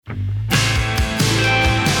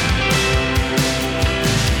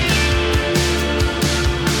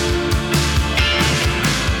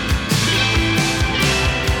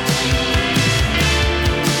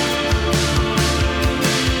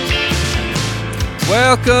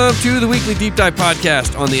Welcome to the Weekly Deep Dive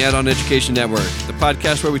Podcast on the Add-On Education Network, the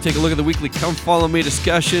podcast where we take a look at the weekly Come Follow Me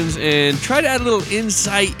discussions and try to add a little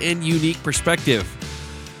insight and unique perspective.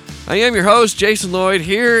 I am your host, Jason Lloyd,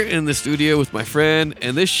 here in the studio with my friend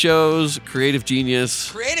and this show's creative genius.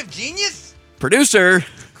 Creative genius? Producer.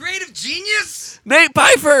 Creative genius? Nate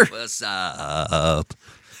Pfeiffer. What's up?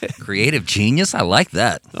 Creative genius? I like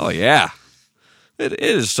that. Oh, yeah. It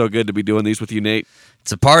is so good to be doing these with you, Nate.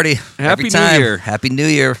 It's a party. Happy every time. New Year. Happy New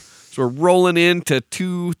Year. So we're rolling into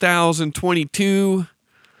 2022,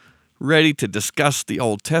 ready to discuss the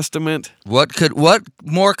Old Testament. What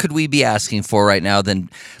more could we be asking for right now than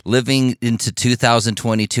living into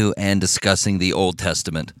 2022 and discussing the Old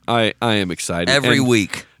Testament? I am excited. Every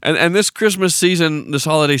week. And this Christmas season, this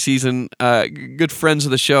holiday season, good friends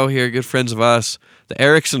of the show here, good friends of us, the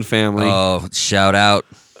Erickson family. Oh, shout out.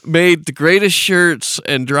 Made the greatest shirts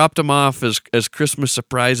and dropped them off as Christmas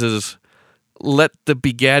surprises. Let the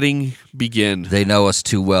begatting begin. They know us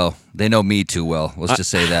too well. They know me too well. Let's just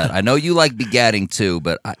say that. I know you like begatting too,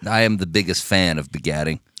 but I am the biggest fan of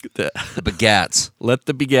begatting. The begats. Let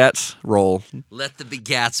the begats roll. Let the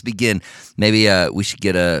begats begin. Maybe we should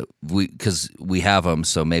get because we have them,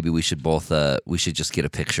 so maybe we should both, we should just get a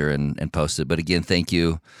picture and post it. But again, thank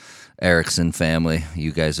you, Erickson family.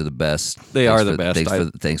 You guys are the best. They are the best.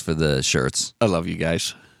 Thanks for the shirts. I love you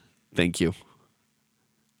guys. Thank you.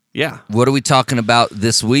 Yeah. What are we talking about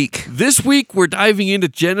this week? This week, we're diving into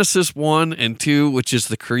Genesis 1 and 2, which is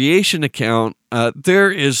the creation account. There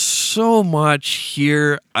is so much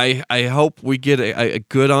here. I hope we get a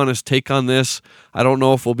good, honest take on this. I don't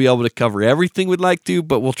know if we'll be able to cover everything we'd like to,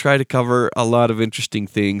 but we'll try to cover a lot of interesting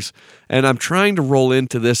things. And I'm trying to roll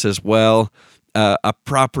into this as well, a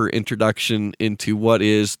proper introduction into what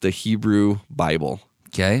is the Hebrew Bible.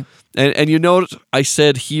 Okay. And you notice I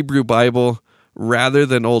said Hebrew Bible rather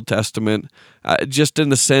than Old Testament, just in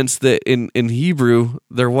the sense that in Hebrew,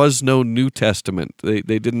 there was no New Testament. They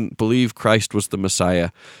didn't believe Christ was the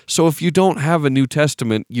Messiah. So if you don't have a New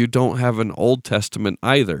Testament, you don't have an Old Testament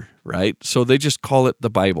either, right? So they just call it the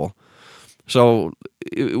Bible. So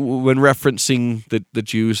when referencing the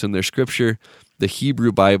Jews and their scripture, the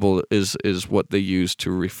Hebrew Bible is what they use to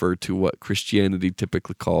refer to what Christianity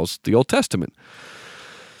typically calls the Old Testament.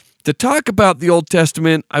 To talk about the Old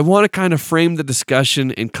Testament, I want to kind of frame the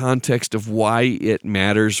discussion in context of why it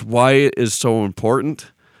matters, why it is so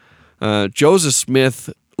important. Joseph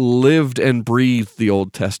Smith lived and breathed the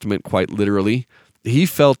Old Testament quite literally. He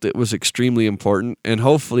felt it was extremely important, and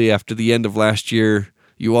hopefully after the end of last year,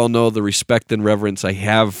 you all know the respect and reverence I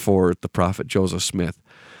have for the prophet Joseph Smith.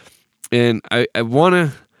 And I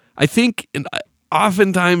think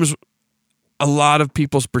oftentimes a lot of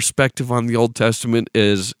people's perspective on the Old Testament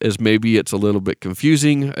is maybe it's a little bit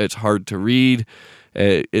confusing. It's hard to read.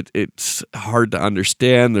 It's hard to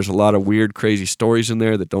understand. There's a lot of weird, crazy stories in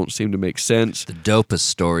there that don't seem to make sense. The dopest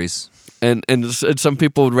stories. And some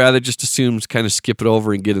people would rather just assume, kind of skip it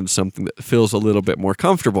over and get into something that feels a little bit more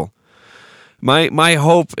comfortable. My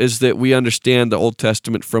hope is that we understand the Old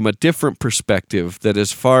Testament from a different perspective, that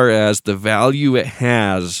as far as the value it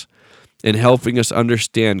has in helping us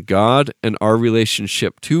understand God and our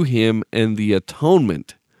relationship to Him and the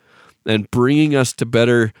atonement, and bringing us to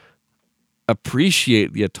better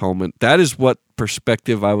appreciate the atonement. That is what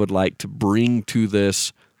perspective I would like to bring to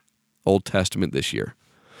this Old Testament this year.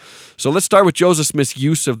 So let's start with Joseph Smith's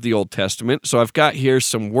use of the Old Testament. So I've got here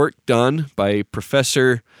some work done by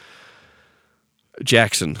Professor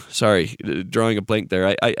Jackson. Sorry, drawing a blank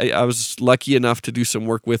there. I was lucky enough to do some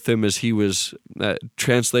work with him as he was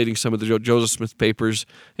translating some of the Joseph Smith papers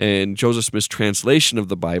and Joseph Smith's translation of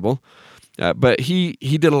the Bible. But he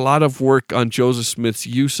did a lot of work on Joseph Smith's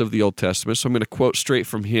use of the Old Testament, so I'm going to quote straight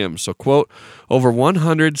from him. So, quote, over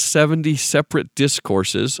 170 separate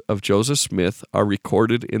discourses of Joseph Smith are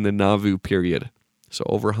recorded in the Nauvoo period. So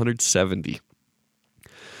over 170.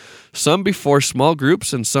 Some before small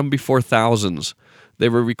groups and some before thousands. They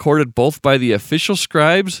were recorded both by the official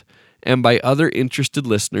scribes and by other interested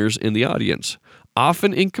listeners in the audience,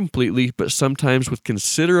 often incompletely, but sometimes with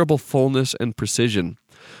considerable fullness and precision.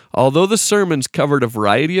 Although the sermons covered a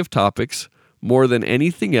variety of topics, more than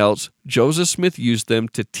anything else, Joseph Smith used them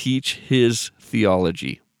to teach his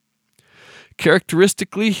theology.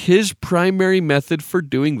 Characteristically, his primary method for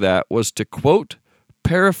doing that was to quote,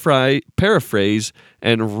 paraphrase,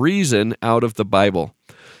 and reason out of the Bible.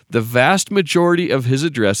 The vast majority of his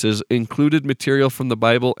addresses included material from the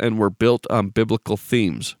Bible and were built on biblical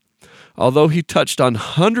themes. Although he touched on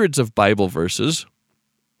hundreds of Bible verses,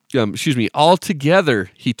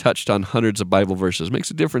 altogether he touched on hundreds of Bible verses.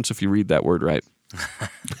 Makes a difference if you read that word right.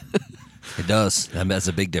 It does. That's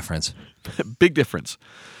a big difference. Big difference.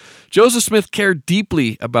 Joseph Smith cared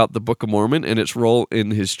deeply about the Book of Mormon and its role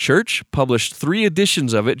in his church, published 3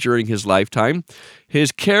 editions of it during his lifetime.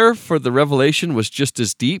 His care for the revelation was just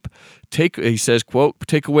as deep. He says, quote,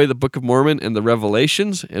 "Take away the Book of Mormon and the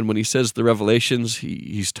Revelations." And when he says the Revelations,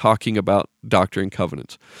 he's talking about Doctrine and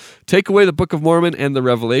Covenants. "Take away the Book of Mormon and the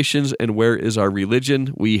Revelations, and where is our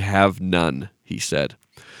religion? We have none," he said.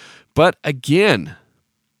 But again,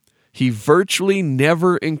 he virtually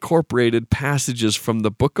never incorporated passages from the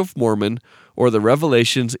Book of Mormon or the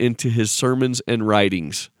Revelations into his sermons and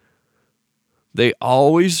writings. They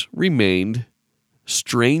always remained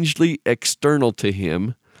strangely external to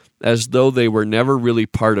him, as though they were never really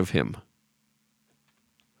part of him.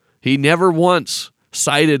 He never once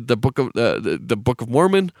cited the Book of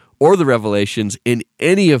Mormon or the Revelations in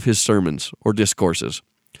any of his sermons or discourses.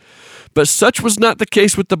 But such was not the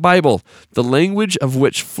case with the Bible, the language of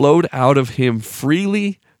which flowed out of him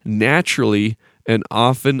freely, naturally, and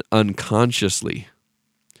often unconsciously.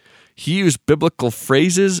 He used biblical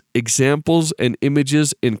phrases, examples, and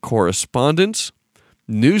images in correspondence,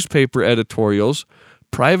 newspaper editorials,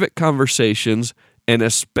 private conversations, and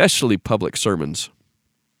especially public sermons.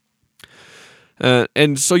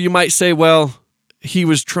 And so you might say, well, he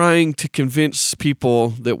was trying to convince people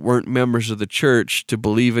that weren't members of the church to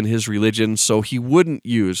believe in his religion, so he wouldn't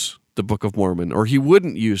use the Book of Mormon, or he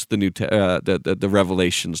wouldn't use the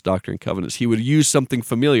Revelations, Doctrine and Covenants. He would use something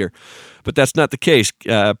familiar, but that's not the case.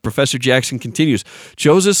 Professor Jackson continues,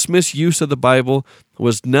 Joseph Smith's use of the Bible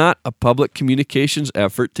was not a public communications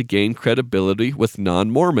effort to gain credibility with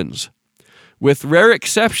non-Mormons. With rare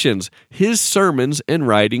exceptions, his sermons and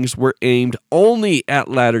writings were aimed only at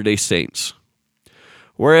Latter-day Saints.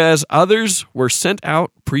 Whereas others were sent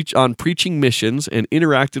out on preaching missions and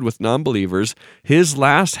interacted with non-believers, his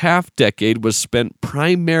last half-decade was spent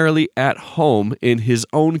primarily at home in his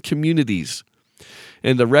own communities.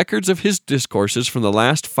 In the records of his discourses from the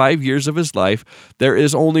last 5 years of his life, there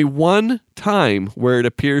is only one time where it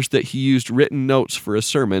appears that he used written notes for a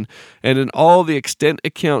sermon, and in all the extant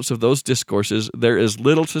accounts of those discourses, there is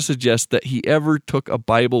little to suggest that he ever took a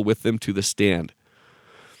Bible with him to the stand.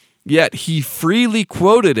 Yet he freely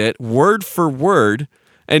quoted it word for word,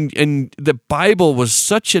 and the Bible was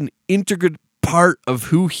such an integral part of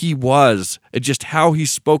who he was, and just how he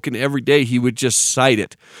spoke, and every day he would just cite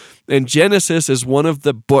it. And Genesis is one of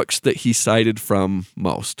the books that he cited from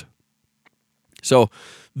most. So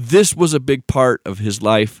this was a big part of his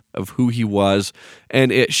life, of who he was,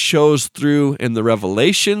 and it shows through in the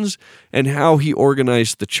Revelations and how he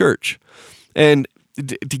organized the church. And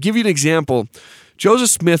to give you an example,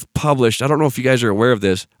 Joseph Smith published, I don't know if you guys are aware of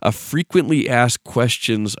this, a frequently asked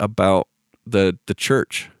questions about the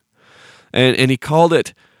church. And he called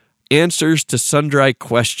it Answers to Sundry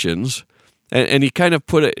Questions. And he kind of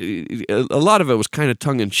put it, a lot of it was kind of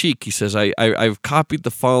tongue-in-cheek. He says, I've copied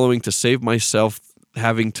the following to save myself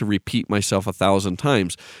having to repeat myself 1,000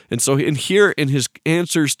 times. And so in here, in his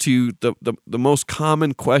answers to the most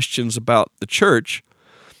common questions about the church,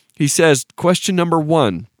 he says, question number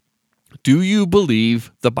 1, do you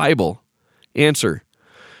believe the Bible? Answer,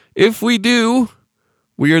 if we do,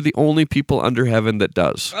 we are the only people under heaven that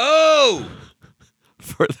does. Oh!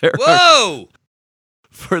 For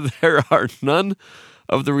there are none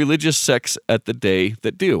of the religious sects at the day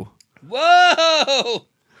that do. Whoa!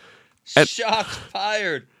 Shots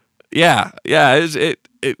fired. Yeah.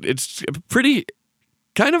 It's pretty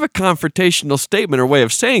kind of a confrontational statement or way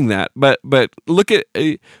of saying that. But look at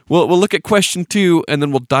we'll look at question 2, and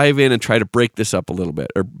then we'll dive in and try to break this up a little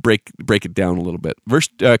bit, or break it down a little bit.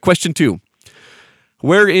 Question 2: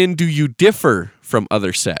 wherein do you differ from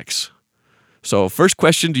other sects? So first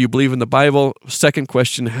question, do you believe in the Bible? Second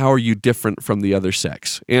question, how are you different from the other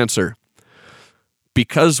sects? Answer,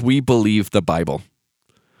 because we believe the Bible.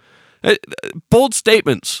 Bold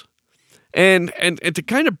statements. And to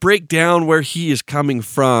kind of break down where he is coming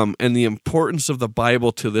from and the importance of the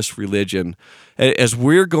Bible to this religion, as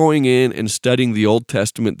we're going in and studying the Old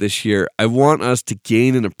Testament this year, I want us to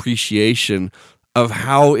gain an appreciation of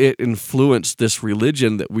how it influenced this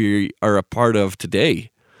religion that we are a part of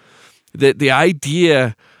today. The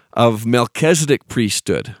idea of Melchizedek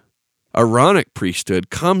priesthood, Aaronic priesthood,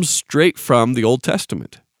 comes straight from the Old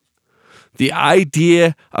Testament. The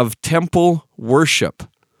idea of temple worship.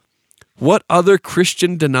 What other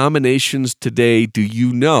Christian denominations today do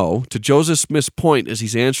you know, to Joseph Smith's point as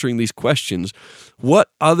he's answering these questions, what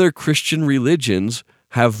other Christian religions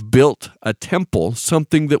have built a temple,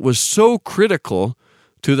 something that was so critical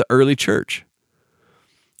to the early church?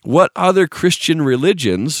 What other Christian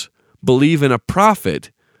religions believe in a prophet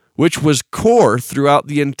which was core throughout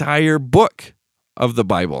the entire book of the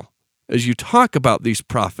Bible. As you talk about these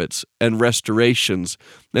prophets and restorations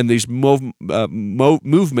and these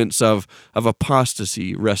movements of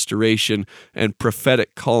apostasy, restoration, and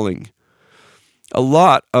prophetic calling, a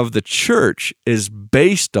lot of the church is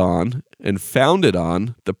based on and founded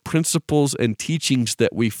on the principles and teachings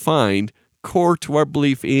that we find core to our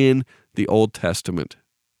belief in the Old Testament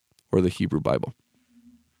or the Hebrew Bible.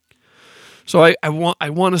 So I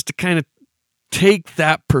want us to kind of take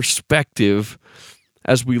that perspective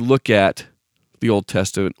as we look at the Old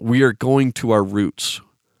Testament. We are going to our roots.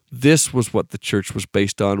 This was what the church was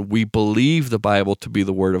based on. We believe the Bible to be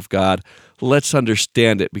the Word of God. Let's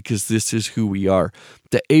understand it because this is who we are.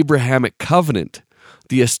 The Abrahamic covenant,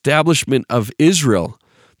 the establishment of Israel,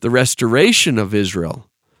 the restoration of Israel,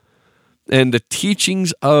 and the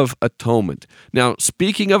teachings of atonement. Now,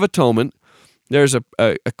 speaking of atonement, there's a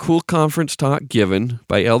cool conference talk given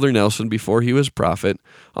by Elder Nelson before he was prophet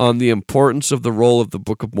on the importance of the role of the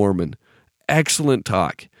Book of Mormon. Excellent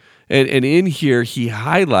talk. And in here, he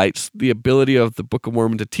highlights the ability of the Book of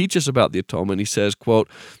Mormon to teach us about the atonement. He says, quote,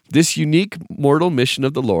 "This unique mortal mission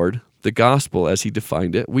of the Lord, the gospel as he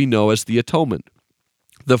defined it, we know as the atonement.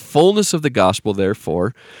 The fullness of the gospel,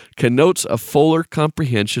 therefore, connotes a fuller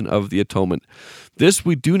comprehension of the atonement. This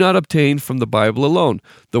we do not obtain from the Bible alone.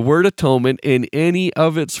 The word atonement in any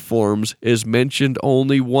of its forms is mentioned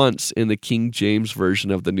only once in the King James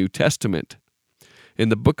Version of the New Testament. In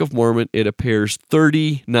the Book of Mormon, it appears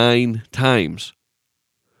 39 times.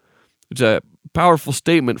 It's a powerful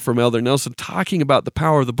statement from Elder Nelson talking about the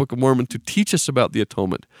power of the Book of Mormon to teach us about the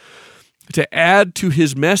atonement. To add to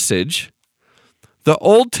his message, the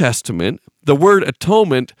Old Testament, the word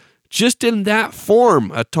atonement, just in that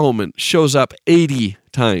form, atonement, shows up 80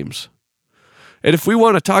 times. And if we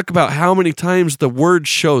want to talk about how many times the word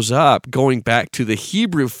shows up, going back to the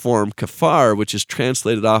Hebrew form, kafar, which is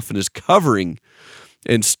translated often as covering,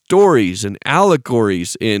 in stories and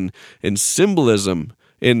allegories, in symbolism,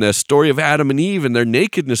 in the story of Adam and Eve and their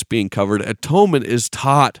nakedness being covered, atonement is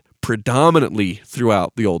taught predominantly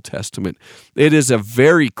throughout the Old Testament. It is a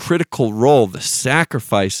very critical role. The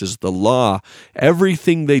sacrifices, the law,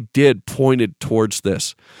 everything they did pointed towards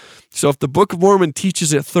this. So if the Book of Mormon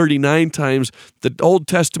teaches it 39 times, the Old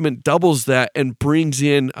Testament doubles that and brings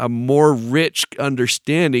in a more rich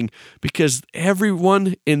understanding because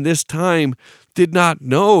everyone in this time did not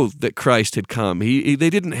know that Christ had come. They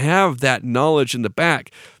didn't have that knowledge in the back.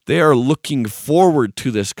 They are looking forward to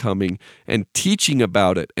this coming and teaching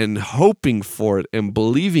about it and hoping for it and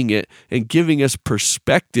believing it and giving us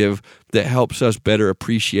perspective that helps us better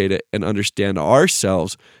appreciate it and understand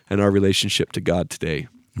ourselves and our relationship to God today.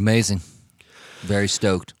 Amazing. Very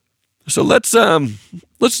stoked. So let's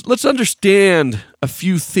understand a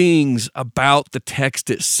few things about the text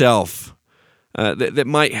itself that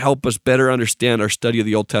might help us better understand our study of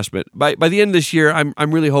the Old Testament. By the end of this year,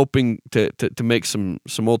 I'm really hoping to make some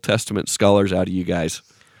Old Testament scholars out of you guys.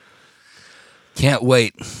 Can't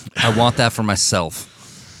wait. I want that for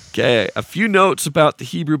myself. Okay, a few notes about the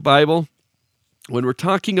Hebrew Bible. When we're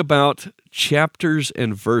talking about chapters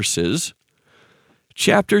and verses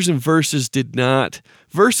verses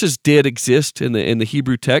did exist in the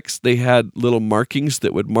Hebrew text. They had little markings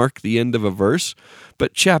that would mark the end of a verse,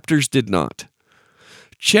 but chapters did not.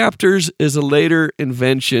 Chapters is a later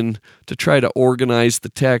invention to try to organize the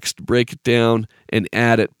text, break it down, and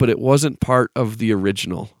add it, but it wasn't part of the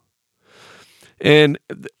original. And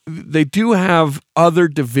they do have other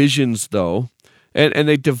divisions, though, and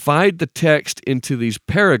they divide the text into these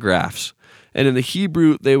paragraphs. And in the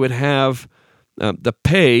Hebrew, they would have the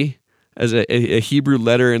pei as a Hebrew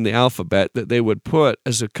letter in the alphabet that they would put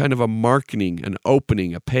as a kind of a marking, an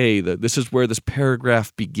opening, a pei. This is where this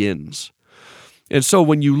paragraph begins. And so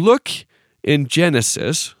when you look in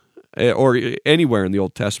Genesis, or anywhere in the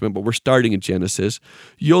Old Testament, but we're starting in Genesis,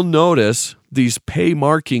 you'll notice these pei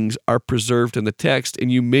markings are preserved in the text,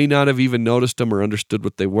 and you may not have even noticed them or understood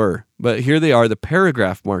what they were. But here they are, the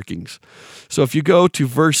paragraph markings. So if you go to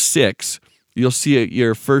verse 6, you'll see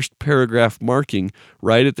your first paragraph marking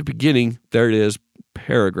right at the beginning. There it is,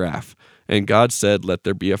 paragraph. And God said, let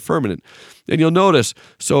there be a firmament. And you'll notice,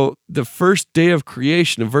 so the first day of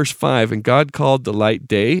creation in verse 5, and God called the light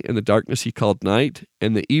day, and the darkness he called night,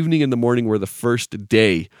 and the evening and the morning were the first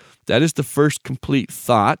day. That is the first complete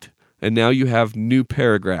thought, and now you have new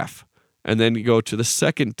paragraph. And then you go to the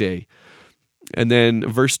second day. And then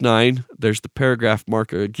verse 9, there's the paragraph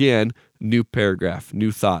marker again, new paragraph,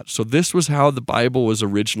 new thought. So this was how the Bible was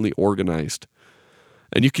originally organized.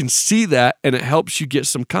 And you can see that, and it helps you get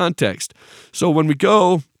some context. So when we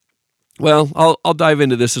go Well, I'll dive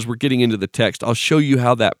into this as we're getting into the text. I'll show you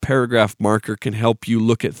how that paragraph marker can help you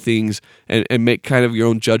look at things and make kind of your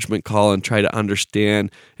own judgment call and try to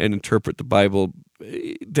understand and interpret the Bible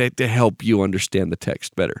to help you understand the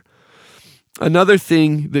text better. Another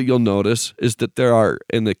thing that you'll notice is that there are,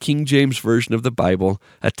 in the King James Version of the Bible,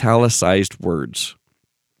 italicized words.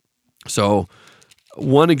 So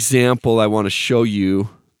one example I want to show you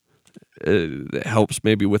that helps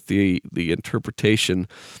maybe with the interpretation.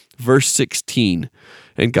 Verse 16,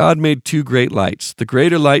 and God made two great lights, the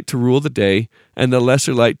greater light to rule the day and the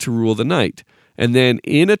lesser light to rule the night. And then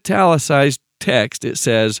in italicized text, it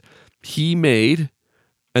says, he made,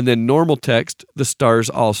 and then normal text, the stars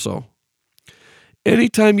also.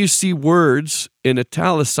 Anytime you see words in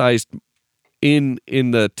italicized in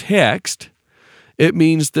the text, it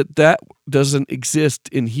means that doesn't exist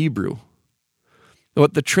in Hebrew.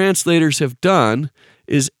 What the translators have done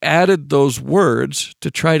is added those words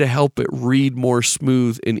to try to help it read more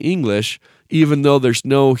smooth in English, even though there's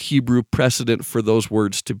no Hebrew precedent for those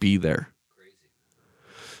words to be there.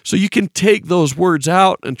 So you can take those words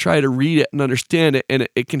out and try to read it and understand it, and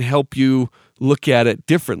it can help you look at it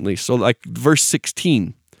differently. So like verse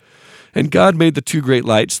 16, and God made the two great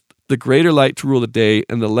lights, the greater light to rule the day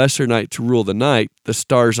and the lesser light to rule the night, the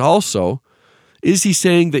stars also. Is he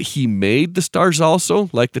saying that he made the stars also,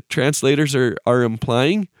 like the translators are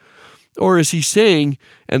implying? Or is he saying,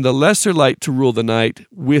 and the lesser light to rule the night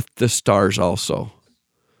with the stars also?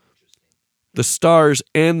 The stars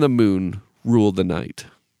and the moon rule the night.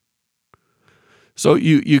 So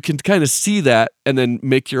you can kind of see that and then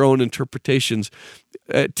make your own interpretations.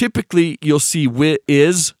 Typically, you'll see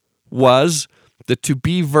is, was, the to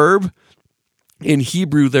be verb. In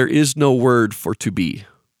Hebrew, there is no word for to be.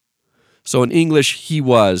 So in English, he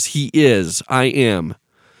was, he is, I am.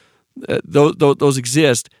 Those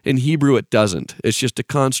exist. In Hebrew, it doesn't. It's just a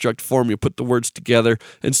construct form. You put the words together.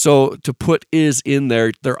 And so to put is in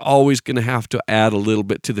there, they're always going to have to add a little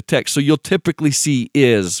bit to the text. So you'll typically see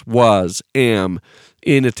is, was, am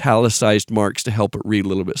in italicized marks to help it read a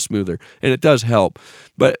little bit smoother. And it does help.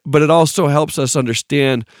 But it also helps us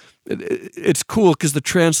understand. It's cool because the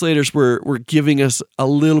translators were giving us a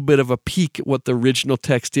little bit of a peek at what the original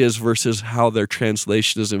text is versus how their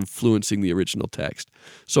translation is influencing the original text.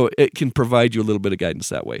 So it can provide you a little bit of guidance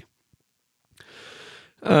that way.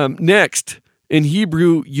 Next, in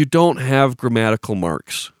Hebrew, you don't have grammatical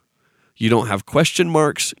marks. You don't have question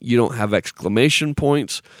marks. You don't have exclamation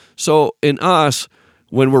points. So in us,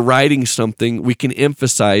 when we're writing something, we can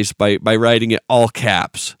emphasize by writing it all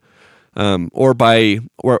caps. Or by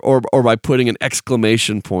putting an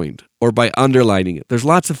exclamation point, or by underlining it. There's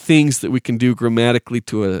lots of things that we can do grammatically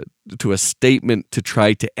to a statement to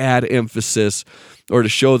try to add emphasis or to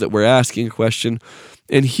show that we're asking a question.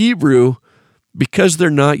 In Hebrew, because they're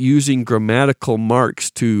not using grammatical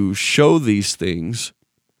marks to show these things,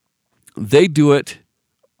 they do it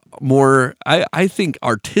more, I think,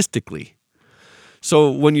 artistically.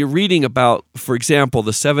 So when you're reading about, for example,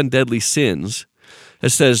 the 7 deadly sins, it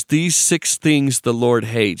says, these 6 things the Lord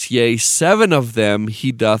hates, yea, 7 of them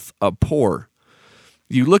he doth abhor.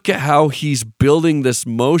 You look at how he's building this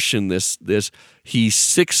motion, he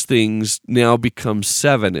 6 things now becomes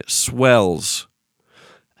 7. It swells.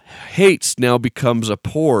 Hates now becomes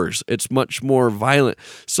abhors. It's much more violent.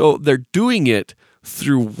 So they're doing it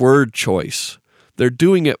through word choice. They're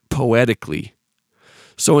doing it poetically.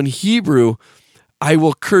 So in Hebrew, I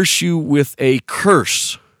will curse you with a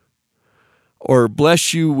curse, or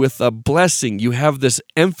bless you with a blessing. You have this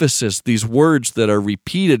emphasis, these words that are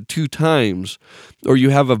repeated 2 times, or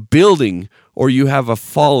you have a building, or you have a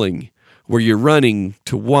falling, where you're running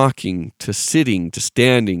to walking, to sitting, to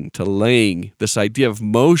standing, to laying, this idea of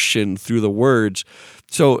motion through the words.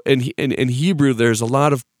 So in Hebrew, there's a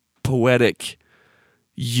lot of poetic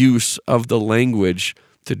use of the language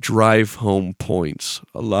to drive home points,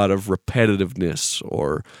 a lot of repetitiveness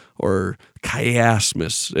or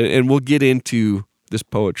chiasmus, and we'll get into this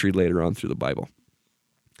poetry later on through the Bible.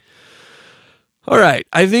 All right,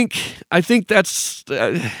 I think that's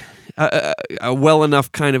a well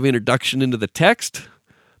enough kind of introduction into the text.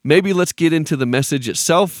 Maybe let's get into the message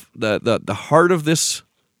itself, the heart of this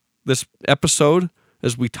episode,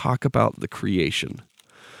 as we talk about the creation.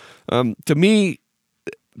 To me,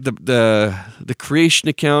 the creation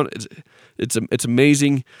account, it's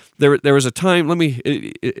amazing. There was a time.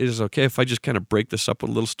 Is it okay if I just kind of break this up with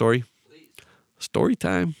a little story? Please. Story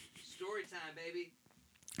time. Story time, baby.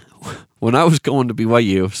 When I was going to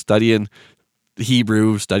BYU studying the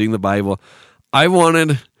Hebrew, studying the Bible, I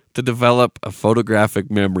wanted to develop a photographic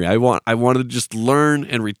memory. I wanted to just learn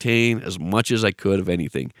and retain as much as I could of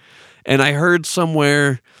anything. And I heard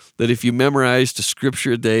somewhere that if you memorized a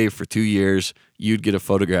scripture a day for 2 years, you'd get a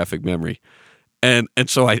photographic memory. And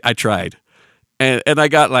so I tried. And I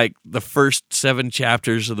got like the first 7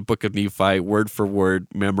 chapters of the book of Nephi, word for word,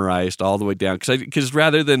 memorized all the way down. Because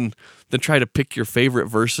rather than try to pick your favorite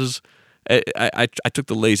verses, I took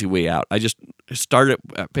the lazy way out. I just started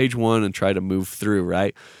at page 1 and try to move through,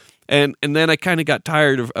 right? And then I kind of got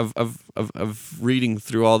tired of reading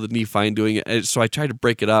through all the Nephi and doing it. So I tried to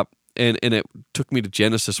break it up, and it took me to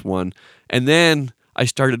Genesis 1. And then I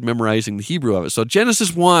started memorizing the Hebrew of it. So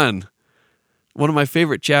Genesis 1, one of my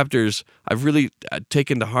favorite chapters, I've really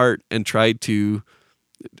taken to heart and tried to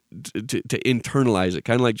internalize it,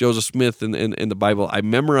 kind of like Joseph Smith in the Bible. I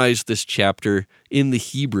memorized this chapter in the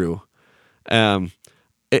Hebrew.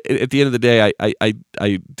 At the end of the day,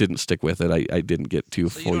 I didn't stick with it. I didn't get to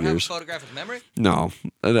So 4 you don't years. have a photographic memory? No,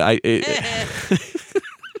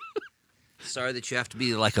 Sorry that you have to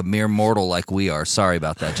be like a mere mortal like we are. Sorry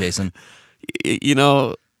about that, Jason. you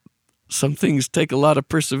know, some things take a lot of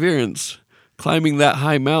perseverance. Climbing that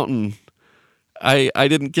high mountain, I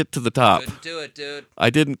didn't get to the top. Couldn't do it, dude. I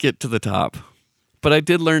didn't get to the top, but I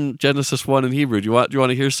did learn Genesis 1 in Hebrew. Do you want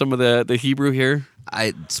to hear some of the Hebrew here?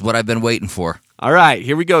 It's what I've been waiting for. All right,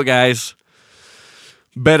 here we go, guys.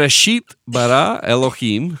 Bereshit bara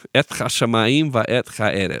Elohim et hashamayim va'et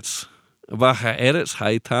ha'eretz. Va'ha'eretz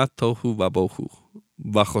hayta tohu va'bohu.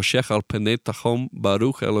 Va'choshech al penei tachom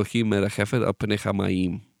baruch Elohim merechefet al penei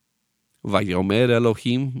hamayim. Vayomer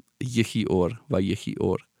Elohim yehi or, vayehi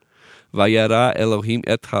or. Vayara Elohim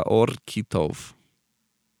et haor kitov.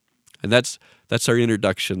 And that's our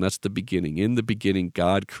introduction. That's the beginning. In the beginning,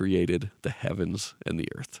 God created the heavens and the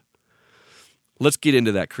earth. Let's get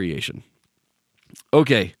into that creation.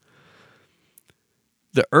 Okay.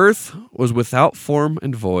 The earth was without form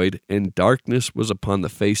and void, and darkness was upon the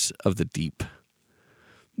face of the deep.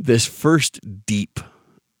 This first deep,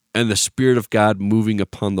 and the Spirit of God moving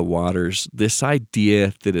upon the waters, this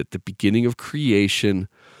idea that at the beginning of creation,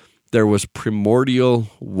 there was primordial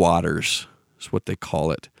waters, is what they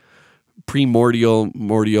call it. Primordial,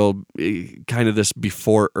 kind of this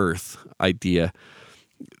before earth idea,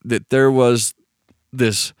 that there was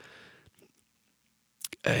this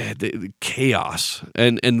the chaos,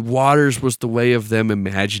 and waters was the way of them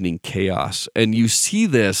imagining chaos. And you see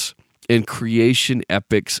this in creation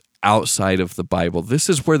epics outside of the Bible. This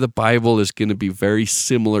is where the Bible is going to be very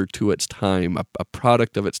similar to its time, a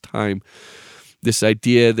product of its time. This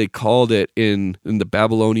idea, they called it in the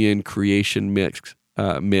Babylonian creation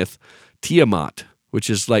myth, Tiamat,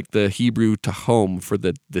 which is like the Hebrew Tahom for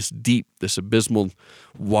this deep, this abysmal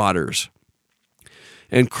waters.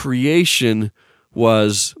 And creation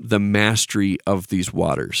was the mastery of these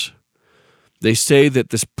waters. They say that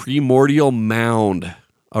this primordial mound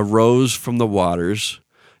arose from the waters,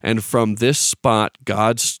 and from this spot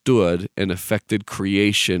God stood and effected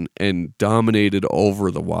creation and dominated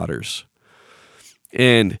over the waters.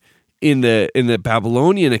 And in the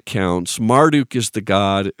Babylonian accounts, Marduk is the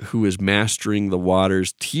god who is mastering the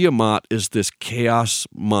waters. Tiamat is this chaos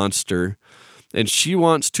monster, and she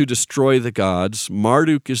wants to destroy the gods.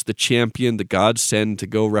 Marduk is the champion the gods send to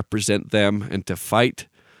go represent them and to fight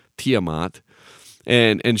Tiamat.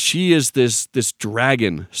 And she is this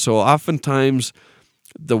dragon. So oftentimes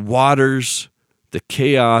the waters, the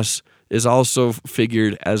chaos, is also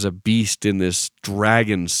figured as a beast in this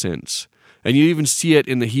dragon sense. And you even see it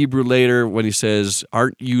in the Hebrew later when he says,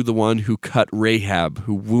 "Aren't you the one who cut Rahab,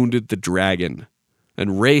 who wounded the dragon?"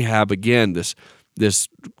 And Rahab, again, this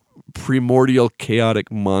primordial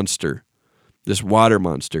chaotic monster, this water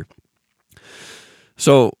monster.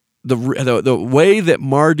 So the way that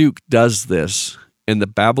Marduk does this in the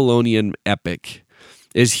Babylonian epic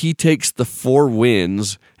is he takes the 4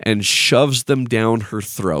 winds and shoves them down her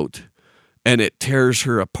throat, and it tears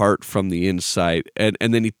her apart from the inside. And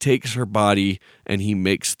then he takes her body and he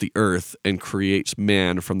makes the earth and creates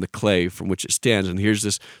man from the clay from which it stands. And here's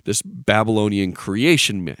this Babylonian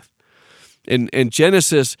creation myth. In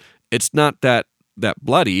Genesis, it's not that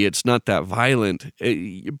bloody, it's not that violent,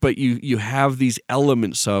 but you have these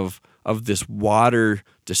elements of this water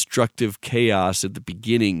destructive chaos at the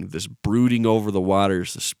beginning, this brooding over the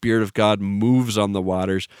waters. The Spirit of God moves on the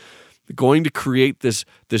waters, going to create this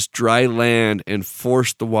dry land and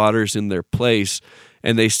force the waters in their place.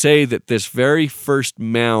 And they say that this very first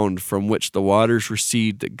mound from which the waters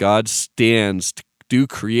recede, that God stands to do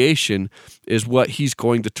creation, is what he's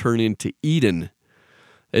going to turn into Eden.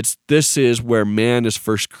 This is where man is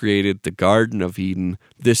first created, the Garden of Eden.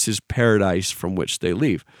 This is paradise from which they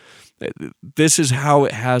leave. This is how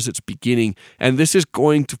it has its beginning, and this is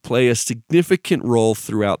going to play a significant role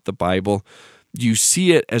throughout the Bible. you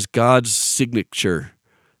see it as God's signature.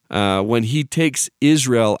 When he takes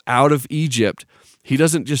Israel out of Egypt, he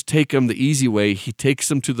doesn't just take them the easy way. He takes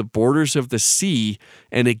them to the borders of the sea.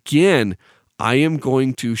 And again, I am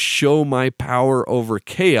going to show my power over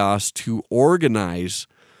chaos to organize.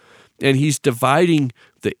 And he's dividing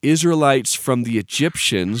the Israelites from the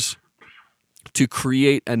Egyptians to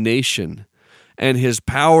create a nation. And his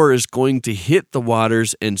power is going to hit the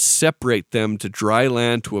waters and separate them to dry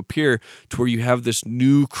land to appear to where you have this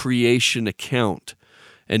new creation account.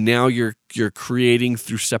 And now you're creating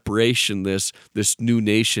through separation this new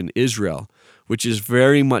nation, Israel, which is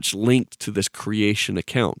very much linked to this creation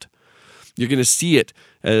account. You're going to see it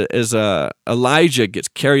as Elijah gets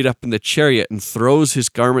carried up in the chariot and throws his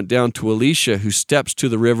garment down to Elisha, who steps to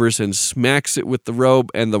the rivers and smacks it with the robe,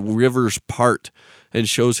 and the rivers part and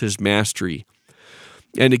shows his mastery.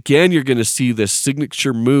 And again, you're going to see this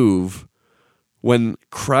signature move when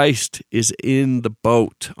Christ is in the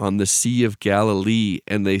boat on the Sea of Galilee,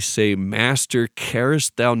 and they say, Master,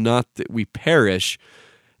 carest thou not that we perish?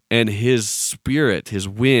 And his spirit, his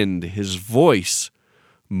wind, his voice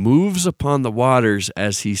moves upon the waters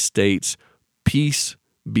as he states, Peace,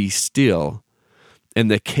 be still, and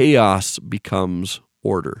the chaos becomes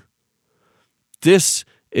order. This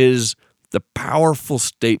is the powerful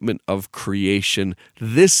statement of creation.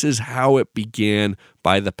 This is how it began,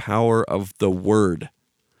 by the power of the Word.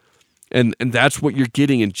 And that's what you're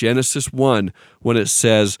getting in Genesis 1 when it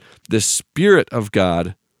says, the Spirit of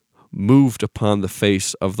God moved upon the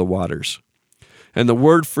face of the waters. And the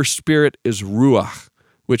word for spirit is ruach,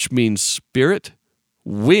 which means spirit,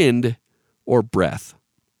 wind, or breath.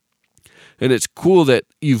 And it's cool that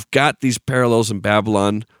you've got these parallels in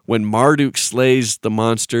Babylon. When Marduk slays the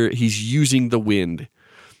monster, he's using the wind.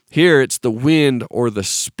 Here it's the wind or the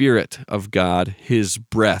Spirit of God, his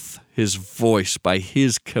breath, his voice, by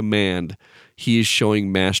his command. He is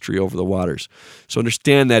showing mastery over the waters. So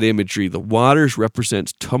understand that imagery. The waters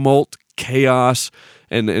represents tumult, chaos,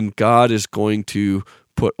 and God is going to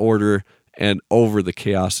put order and over the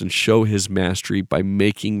chaos and show his mastery by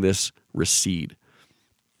making this recede.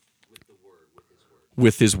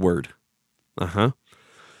 With his word.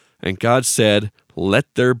 And God said, let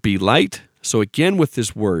there be light. So again with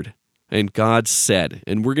his word. And God said,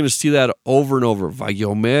 and we're going to see that over and over.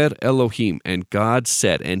 Vayomer Elohim. And God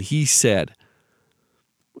said, and he said.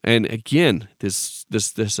 And again, this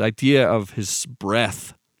idea of his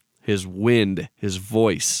breath, his wind, his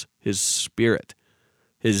voice, his spirit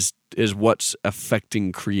is what's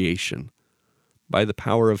affecting creation by the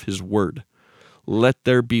power of his word. Let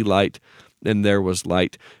there be light. And there was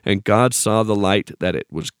light, and God saw the light that it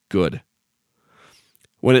was good.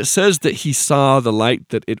 When it says that he saw the light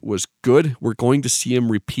that it was good, we're going to see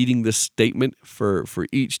him repeating this statement for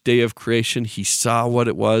each day of creation. He saw what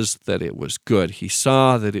it was, that it was good. He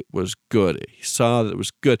saw that it was good. He saw that it was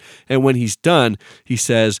good. And when he's done, he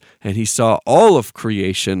says, and he saw all of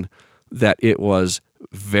creation, that it was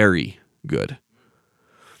very good.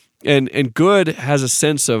 And good has a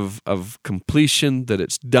sense of completion, that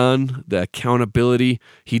it's done, the accountability.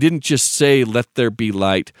 He didn't just say, let there be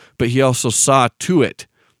light, but he also saw to it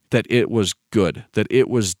that it was good, that it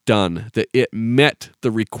was done, that it met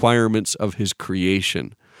the requirements of his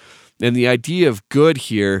creation. And the idea of good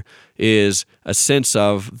here is a sense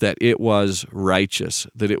of that it was righteous,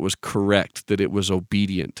 that it was correct, that it was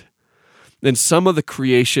obedient. Then some of the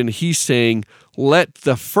creation, he's saying, let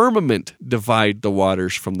the firmament divide the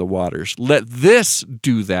waters from the waters. Let this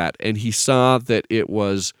do that. And he saw that it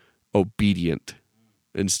was obedient,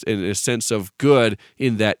 in a sense of good,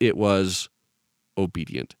 in that it was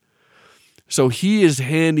obedient. So he is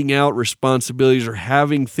handing out responsibilities or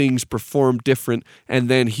having things performed different, and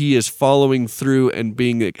then he is following through and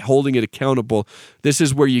holding it accountable. This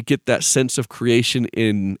is where you get that sense of creation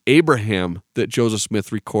in Abraham that Joseph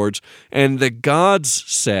Smith records. And the gods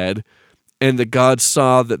said, and the gods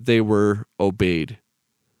saw that they were obeyed.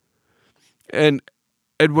 And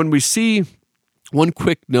when we see, one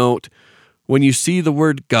quick note, when you see the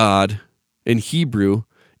word God in Hebrew,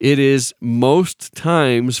 it is most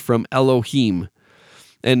times from Elohim.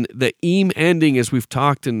 And the im ending, as we've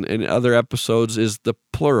talked in other episodes, is the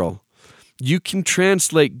plural. You can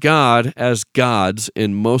translate God as gods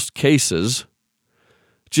in most cases,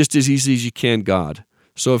 just as easy as you can God.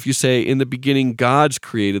 So if you say, in the beginning, God's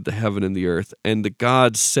created the heaven and the earth, and the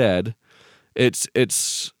God said,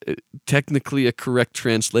 it's technically a correct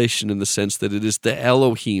translation in the sense that it is the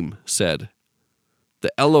Elohim said.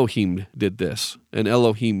 The Elohim did this, and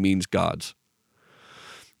Elohim means gods.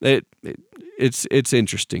 It's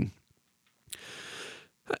interesting.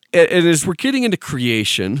 And as we're getting into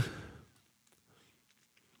creation,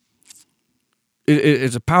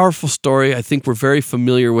 it's a powerful story. I think we're very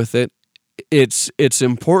familiar with it. It's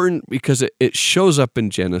important because it shows up in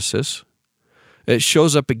Genesis. It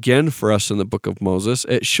shows up again for us in the book of Moses.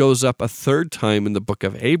 It shows up a third time in the book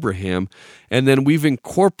of Abraham. And then we've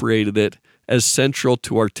incorporated it as central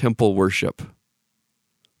to our temple worship.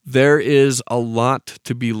 There is a lot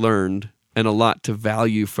to be learned and a lot to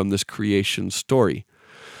value from this creation story.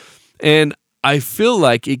 And I feel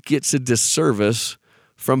like it gets a disservice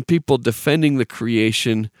from people defending the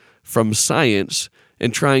creation from science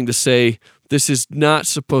and trying to say, this is not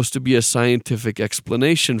supposed to be a scientific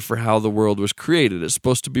explanation for how the world was created. It's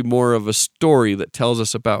supposed to be more of a story that tells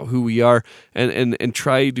us about who we are and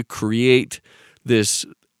try to create this,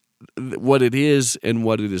 what it is and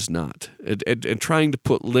what it is not, and trying to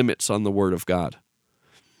put limits on the Word of God.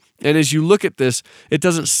 And as you look at this, it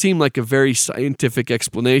doesn't seem like a very scientific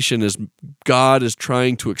explanation as God is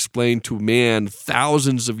trying to explain to man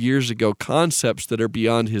thousands of years ago concepts that are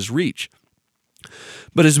beyond his reach.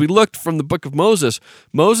 But as we looked from the book of Moses,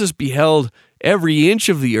 Moses beheld every inch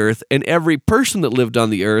of the earth and every person that lived on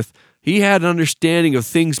the earth. He had an understanding of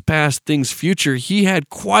things past, things future. He had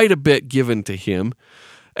quite a bit given to him.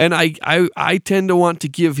 And I tend to want to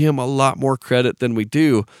give him a lot more credit than we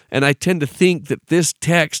do. And I tend to think that this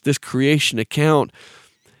text, this creation account,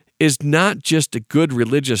 is not just a good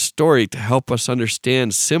religious story to help us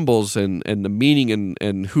understand symbols and the meaning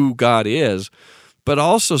and who God is, but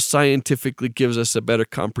also scientifically gives us a better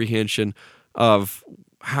comprehension of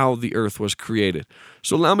how the earth was created.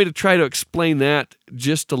 So allow me to try to explain that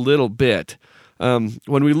just a little bit.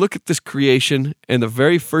 When we look at this creation, and the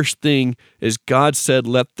very first thing is God said,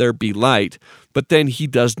 "Let there be light," but then he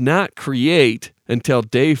does not create until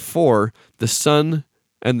day 4 the sun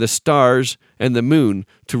and the stars and the moon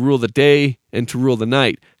to rule the day and to rule the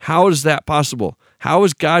night. How is that possible? How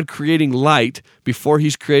is God creating light before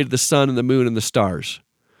he's created the sun and the moon and the stars?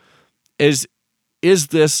 Is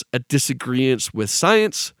this a disagreement with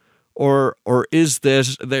science, or is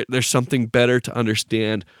there's something better to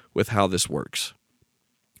understand with how this works?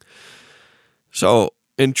 So,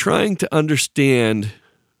 in trying to understand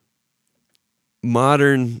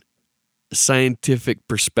modern scientific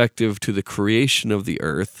perspective to the creation of the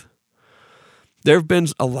earth, there have been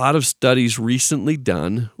a lot of studies recently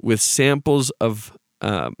done with samples of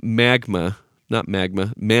mantle,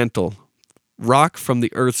 rock from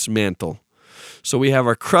the earth's mantle. So we have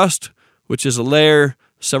our crust, which is a layer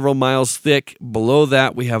several miles thick. Below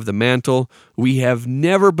that, we have the mantle. We have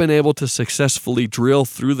never been able to successfully drill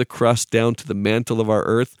through the crust down to the mantle of our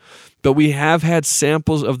earth, but we have had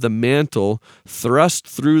samples of the mantle thrust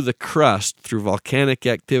through the crust through volcanic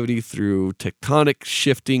activity, through tectonic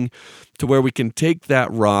shifting, to where we can take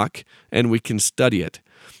that rock and we can study it.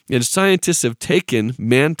 And scientists have taken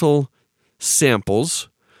mantle samples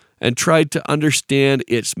and tried to understand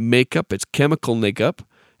its makeup, its chemical makeup,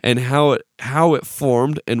 and how it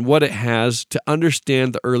formed and what it has to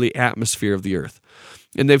understand the early atmosphere of the earth.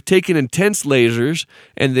 And they've taken intense lasers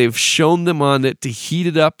and they've shown them on it to heat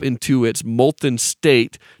it up into its molten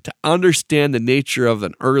state to understand the nature of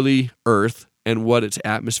an early earth and what its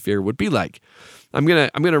atmosphere would be like. I'm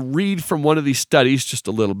gonna read from one of these studies just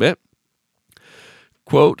a little bit.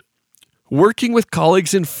 Quote, "Working with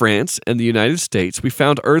colleagues in France and the United States, we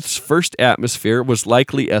found Earth's first atmosphere was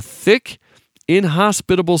likely a thick,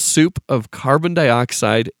 inhospitable soup of carbon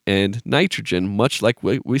dioxide and nitrogen, much like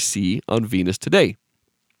what we see on Venus today.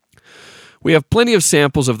 We have plenty of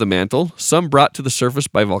samples of the mantle, some brought to the surface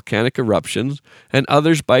by volcanic eruptions and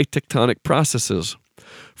others by tectonic processes.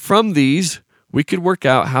 From these, we could work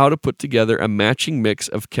out how to put together a matching mix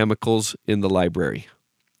of chemicals in the library.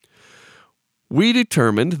 We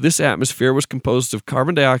determined this atmosphere was composed of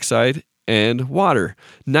carbon dioxide and water.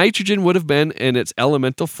 Nitrogen would have been in its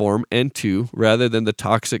elemental form, N2, rather than the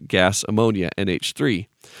toxic gas ammonia, NH3.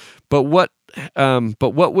 But what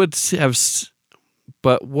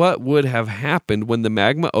would have happened when the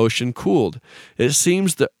magma ocean cooled? It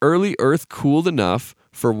seems the early Earth cooled enough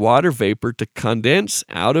for water vapor to condense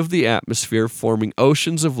out of the atmosphere, forming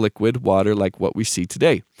oceans of liquid water like what we see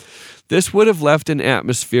today. This would have left an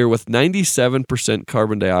atmosphere with 97%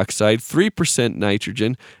 carbon dioxide, 3%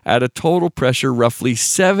 nitrogen, at a total pressure roughly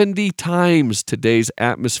 70 times today's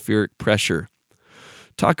atmospheric pressure.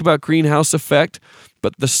 Talk about greenhouse effect,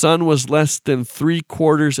 but the sun was less than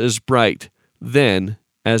 3/4 as bright then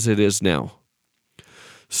as it is now.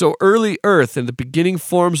 So early Earth, in the beginning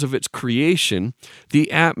forms of its creation, the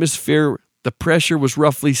atmosphere, the pressure was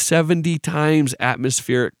roughly 70 times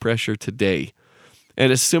atmospheric pressure today, and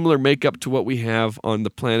a similar makeup to what we have on the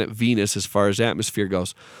planet Venus as far as atmosphere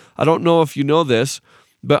goes. I don't know if you know this,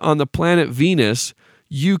 but on the planet Venus,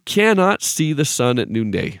 You cannot see the sun at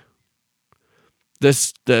noonday.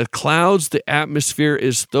 The clouds, the atmosphere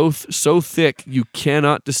is so thick, you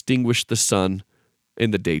cannot distinguish the sun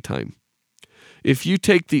in the daytime. If you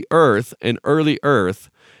take the earth, an early earth,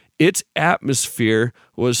 its atmosphere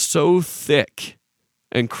was so thick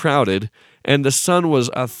and crowded, and the sun was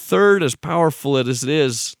a third as powerful as it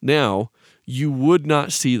is now, you would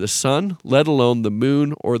not see the sun, let alone the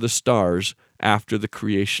moon or the stars, after the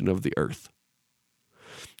creation of the earth.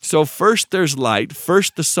 So first there's light.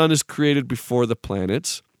 First the sun is created before the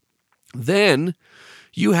planets. Then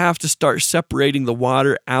you have to start separating the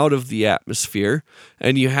water out of the atmosphere,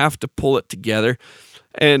 and you have to pull it together.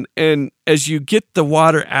 And as you get the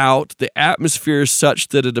water out, the atmosphere is such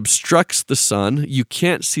that it obstructs the sun. You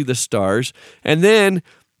can't see the stars. And then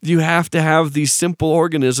you have to have these simple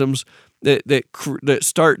organisms that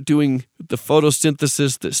start doing the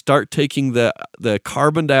photosynthesis, that start taking the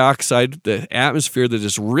carbon dioxide, the atmosphere that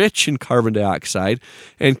is rich in carbon dioxide,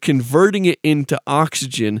 and converting it into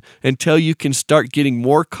oxygen until you can start getting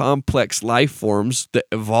more complex life forms that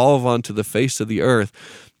evolve onto the face of the earth.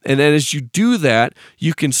 And then as you do that,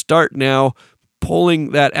 you can start now pulling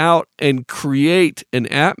that out and create an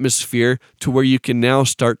atmosphere to where you can now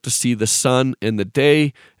start to see the sun in the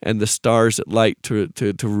day and the stars at light to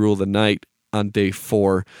rule the night on day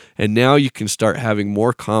 4. And now you can start having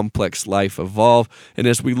more complex life evolve. And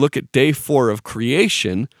as we look at day 4 of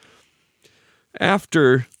creation,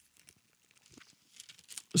 so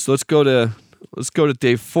let's go to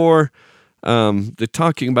day 4. They're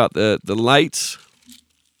talking about the lights.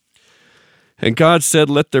 And God said,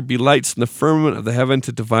 "Let there be lights in the firmament of the heaven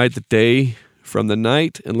to divide the day from the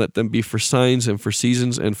night, and let them be for signs and for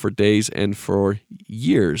seasons and for days and for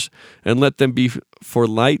years. And let them be for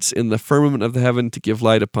lights in the firmament of the heaven to give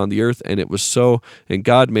light upon the earth." And it was so. And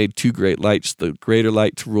God made 2 great lights, the greater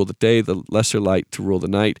light to rule the day, the lesser light to rule the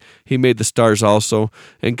night. He made the stars also.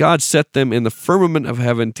 And God set them in the firmament of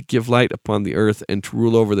heaven to give light upon the earth, and to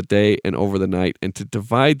rule over the day and over the night, and to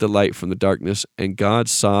divide the light from the darkness. And God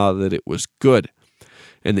saw that it was good.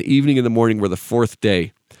 And the evening and the morning were the 4th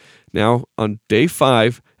day. Now, on day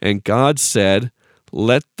 5, and God said,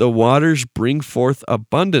 "Let the waters bring forth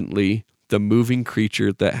abundantly the moving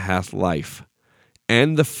creature that hath life,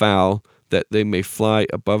 and the fowl, that they may fly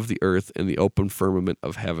above the earth in the open firmament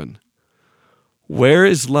of heaven." Where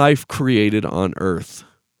is life created on earth?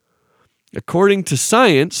 According to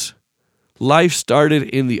science, life started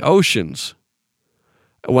in the oceans.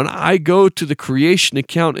 When I go to the creation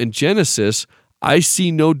account in Genesis, I see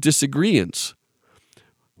no disagreements.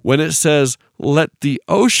 When it says, "Let the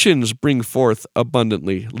oceans bring forth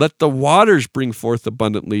abundantly, let the waters bring forth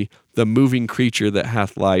abundantly the moving creature that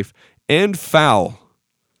hath life, and fowl."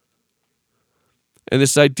 And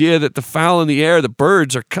this idea that the fowl in the air, the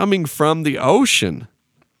birds, are coming from the ocean,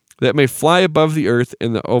 that may fly above the earth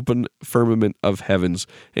in the open firmament of heavens.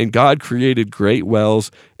 And God created great whales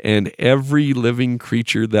and every living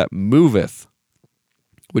creature that moveth,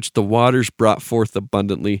 which the waters brought forth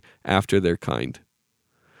abundantly after their kind.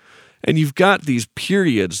 And you've got these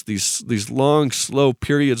periods, these long, slow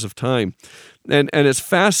periods of time. And it's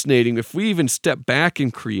fascinating. If we even step back in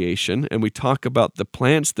creation and we talk about the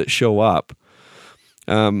plants that show up,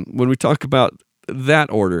 when we talk about that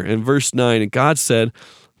order, in verse 9, and God said,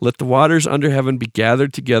 "Let the waters under heaven be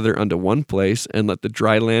gathered together unto one place, and let the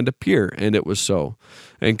dry land appear." And it was so.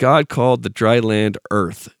 And God called the dry land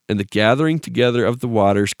earth, and the gathering together of the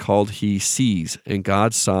waters called he seas. And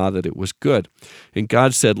God saw that it was good. And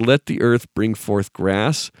God said, "Let the earth bring forth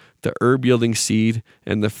grass, the herb yielding seed,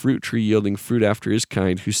 and the fruit tree yielding fruit after his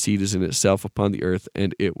kind, whose seed is in itself upon the earth."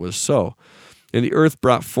 And it was so. And the earth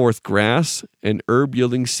brought forth grass, and herb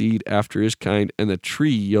yielding seed after his kind, and the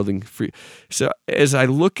tree yielding fruit. So as I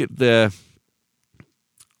look at the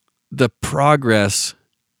progress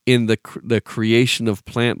in the creation of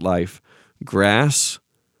plant life, grass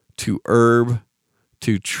to herb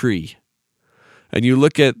to tree, and you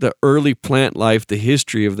look at the early plant life, the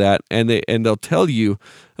history of that, and they'll tell you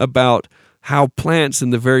about how plants in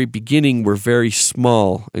the very beginning were very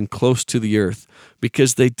small and close to the earth,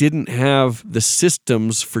 because they didn't have the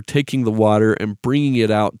systems for taking the water and bringing it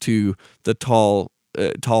out to the tall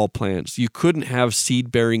plants. You couldn't have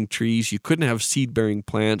seed-bearing trees. You couldn't have seed-bearing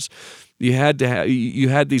plants. You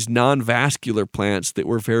had these non-vascular plants that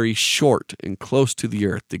were very short and close to the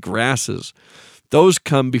earth, the grasses. Those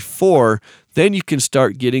come before. Then you can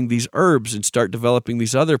start getting these herbs and start developing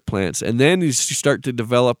these other plants. And then as you start to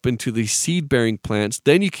develop into these seed-bearing plants,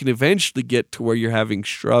 then you can eventually get to where you're having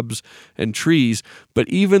shrubs and trees. But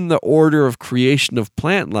even the order of creation of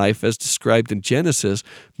plant life, as described in Genesis,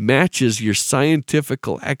 matches your scientific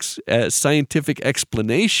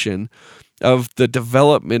explanation of the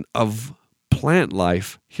development of plant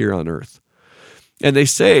life here on Earth. And they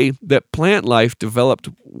say that plant life developed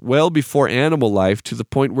well before animal life to the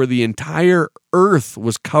point where the entire earth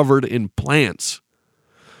was covered in plants.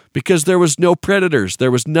 Because there was no predators.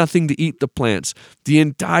 There was nothing to eat the plants. The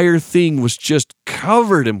entire thing was just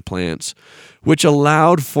covered in plants, which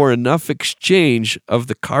allowed for enough exchange of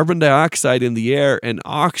the carbon dioxide in the air and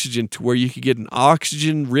oxygen to where you could get an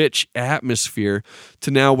oxygen-rich atmosphere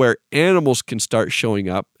to now where animals can start showing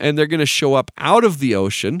up. And they're going to show up out of the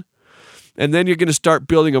ocean. And then you're going to start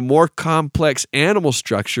building a more complex animal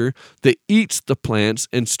structure that eats the plants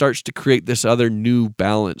and starts to create this other new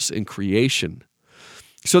balance in creation.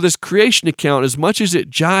 So this creation account, as much as it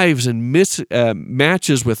jives and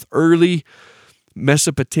matches with early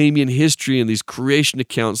Mesopotamian history and these creation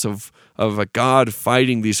accounts of a god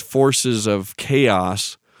fighting these forces of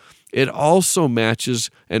chaos, it also matches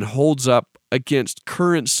and holds up against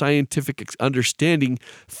current scientific understanding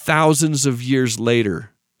thousands of years later.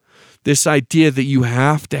 This idea that you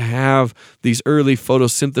have to have these early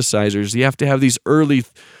photosynthesizers, you have to have these early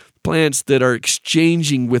plants that are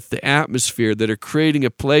exchanging with the atmosphere, that are creating a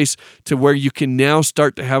place to where you can now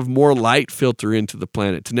start to have more light filter into the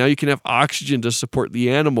planet. To now you can have oxygen to support the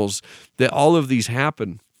animals, that all of these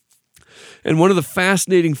happen. And one of the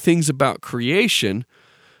fascinating things about creation,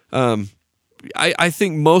 I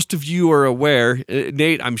think most of you are aware,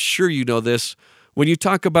 Nate, I'm sure you know this, when you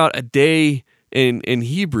talk about a day in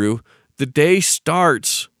Hebrew, the day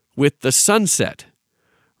starts with the sunset,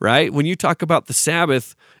 right? When you talk about the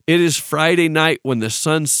Sabbath, it is Friday night when the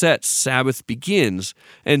sun sets, Sabbath begins,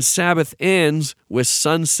 and Sabbath ends with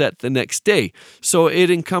sunset the next day. So it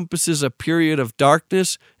encompasses a period of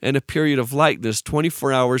darkness and a period of lightness,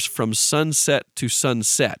 24 hours from sunset to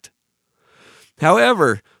sunset.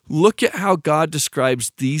 However, look at how God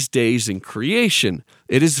describes these days in creation.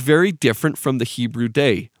 It is very different from the Hebrew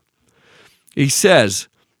day. He says,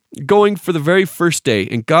 going for the very first day,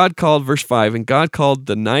 and God called, verse 5, and God called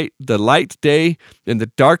the light day, and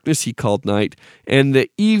the darkness he called night, and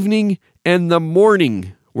the evening and the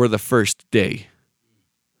morning were the first day.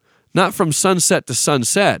 Not from sunset to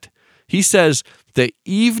sunset. He says the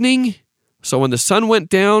evening, so when the sun went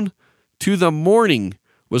down, to the morning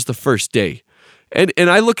was the first day. And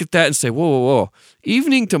I look at that and say, whoa.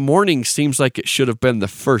 Evening to morning seems like it should have been the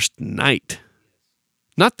first night.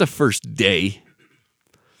 Not the first day.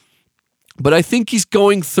 But I think he's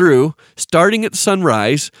going through, starting at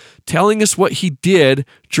sunrise, telling us what he did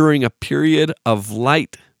during a period of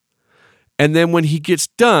light. And then when he gets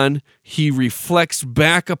done, he reflects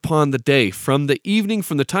back upon the day. From the evening,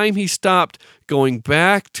 from the time he stopped, going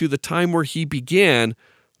back to the time where he began,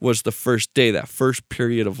 was the first day, that first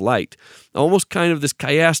period of light. Almost kind of this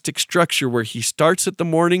chiastic structure where he starts at the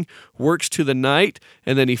morning, works to the night,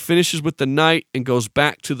 and then he finishes with the night and goes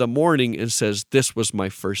back to the morning and says, this was my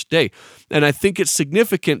first day. And I think it's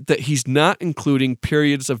significant that he's not including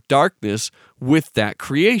periods of darkness with that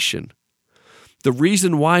creation. The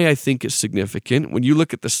reason why I think it's significant, when you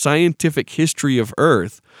look at the scientific history of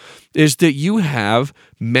Earth, is that you have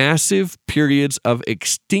massive periods of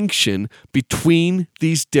extinction between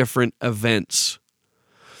these different events.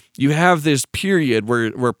 You have this period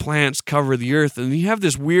where plants cover the earth, and you have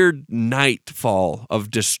this weird nightfall of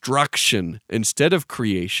destruction instead of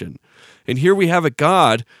creation. And here we have a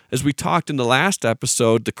God, as we talked in the last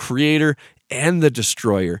episode, the creator and the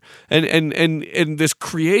destroyer. And this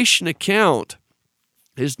creation account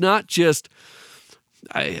is not just,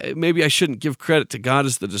 maybe I shouldn't give credit to God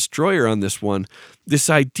as the destroyer on this one, this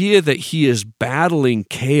idea that he is battling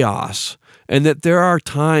chaos and that there are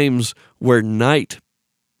times where night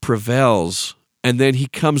prevails and then he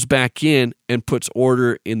comes back in and puts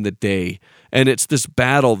order in the day. And it's this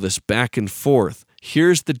battle, this back and forth.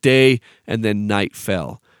 Here's the day and then night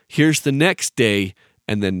fell. Here's the next day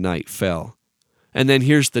and then night fell. And then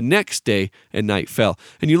here's the next day and night fell.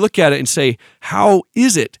 And you look at it and say, how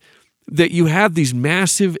is it that you have these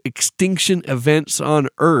massive extinction events on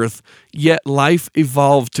Earth, yet life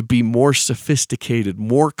evolved to be more sophisticated,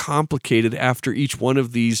 more complicated after each one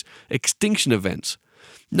of these extinction events?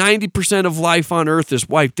 90% of life on Earth is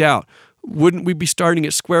wiped out. Wouldn't we be starting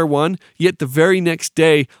at square one? Yet the very next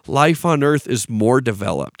day, life on Earth is more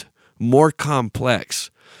developed, more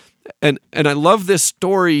complex. And I love this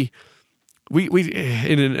story we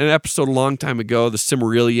in an episode a long time ago, the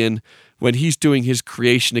Silmarillion, when he's doing his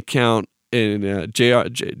creation account in J.R.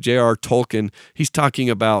 Tolkien, he's talking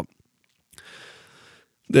about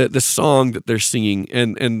the song that they're singing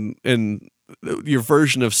and your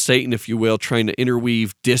version of Satan, if you will, trying to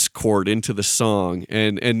interweave discord into the song,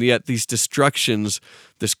 and yet these destructions,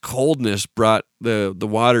 this coldness brought the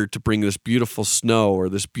water to bring this beautiful snow or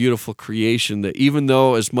this beautiful creation that even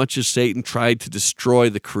though as much as Satan tried to destroy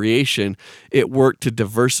the creation, it worked to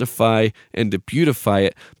diversify and to beautify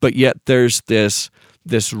it, but yet there's this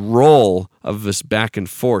role of this back and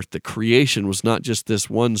forth. The creation was not just this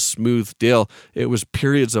one smooth deal, it was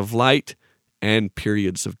periods of light and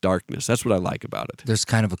periods of darkness. That's what I like about it. There's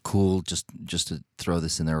kind of a cool, just to throw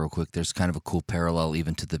this in there real quick, there's kind of a cool parallel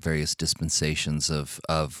even to the various dispensations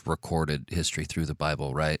of recorded history through the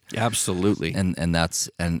Bible, right? Absolutely. And that's,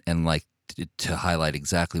 and like to highlight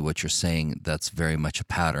exactly what you're saying, that's very much a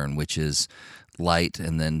pattern, which is light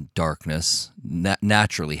and then darkness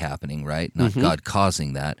naturally happening, right? Not God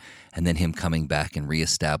causing that, and then him coming back and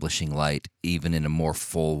reestablishing light even in a more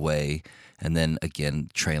full way, and then again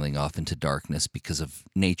trailing off into darkness because of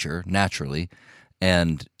nature, naturally.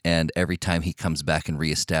 And every time he comes back and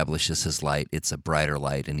reestablishes his light, it's a brighter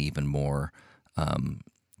light and even more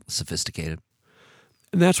sophisticated.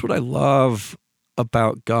 And that's what I love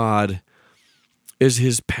about God, is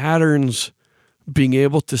his patterns, being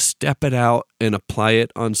able to step it out and apply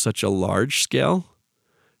it on such a large scale.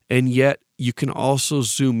 And yet you can also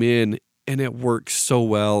zoom in and it works so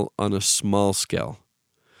well on a small scale.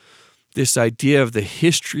 This idea of the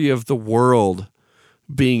history of the world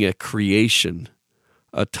being a creation,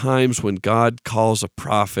 times when God calls a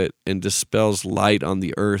prophet and dispels light on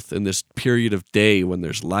the earth in this period of day when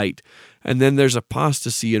there's light. And then there's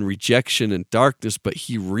apostasy and rejection and darkness, but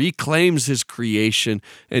he reclaims his creation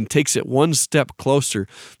and takes it one step closer.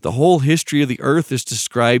 The whole history of the earth is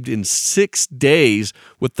described in 6 days,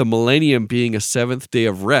 with the millennium being a 7th day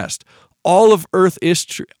of rest. All of Earth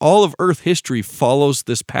history follows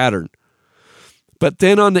this pattern. But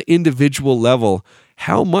then on the individual level,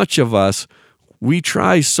 how much of us, we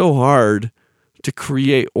try so hard to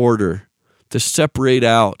create order, to separate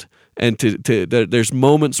out, and there's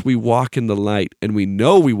moments we walk in the light, and we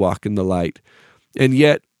know we walk in the light, and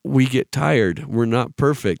yet we get tired. We're not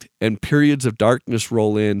perfect, and periods of darkness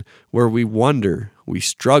roll in where we wonder, we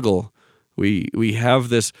struggle, we have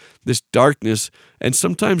this darkness, and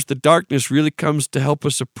sometimes the darkness really comes to help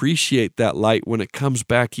us appreciate that light when it comes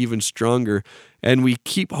back even stronger. And we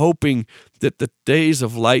keep hoping that the days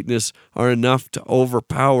of lightness are enough to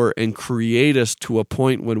overpower and create us to a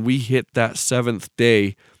point when we hit that 7th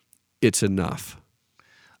day, it's enough.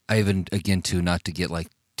 I even, again, too, not to get like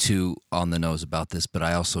too on the nose about this, but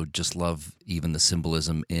I also just love even the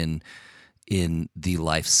symbolism in the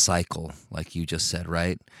life cycle, like you just said,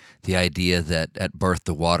 right? The idea that at birth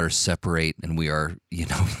the waters separate and we are,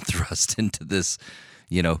 thrust into this,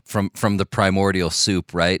 from the primordial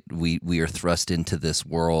soup, right? We are thrust into this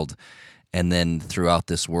world, and then throughout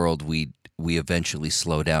this world we eventually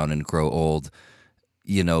slow down and grow old,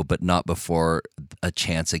 but not before a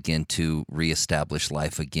chance again to reestablish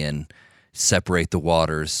life again, separate the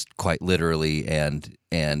waters quite literally,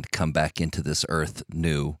 and come back into this earth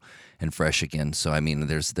new and fresh again. So I mean,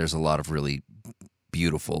 there's a lot of really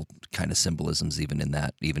beautiful kind of symbolisms even in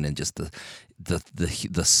that, even in just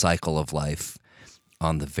the cycle of life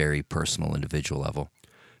on the very personal individual level.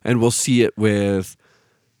 And we'll see it with,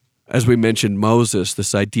 as we mentioned, Moses,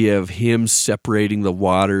 this idea of him separating the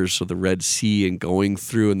waters of the Red Sea and going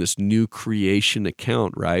through in this new creation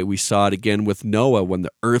account, right? We saw it again with Noah when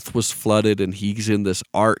the earth was flooded and he's in this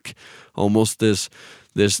ark, almost this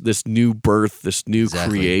new birth, this new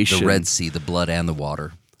creation. The Red Sea, the blood and the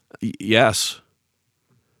water. Yes.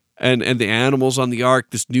 And the animals on the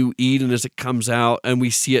ark, this new Eden as it comes out, and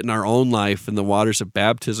we see it in our own life in the waters of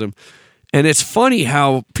baptism. And it's funny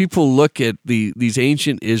how people look at these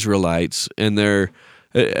ancient Israelites, and they're,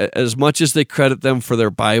 as much as they credit them for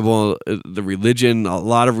their Bible, the religion, a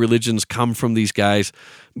lot of religions come from these guys,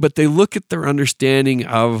 but they look at their understanding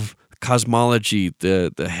of cosmology,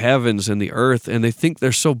 the heavens and the earth, and they think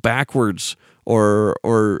they're so backwards or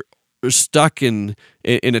stuck in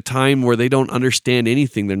a time where they don't understand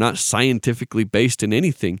anything. They're not scientifically based in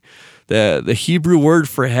anything. The Hebrew word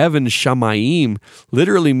for heaven, shamayim,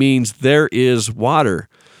 literally means there is water.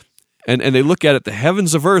 And they look at it, the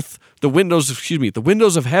heavens of earth, the windows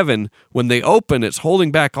of heaven, when they open, it's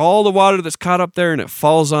holding back all the water that's caught up there, and it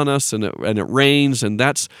falls on us, and it rains, and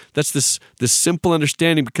that's this simple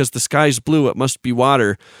understanding, because the sky's blue, it must be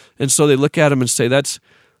water. And so they look at them and say,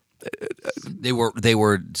 they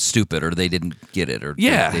were stupid, or they didn't get it, or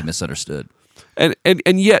they misunderstood.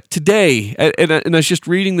 And yet today, and I was just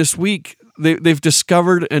reading this week, they've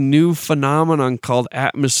discovered a new phenomenon called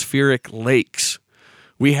atmospheric lakes.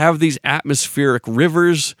 We have these atmospheric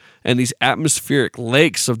rivers and these atmospheric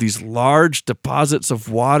lakes of these large deposits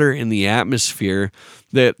of water in the atmosphere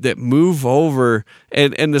that move over,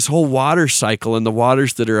 and this whole water cycle, and the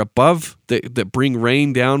waters that are above that bring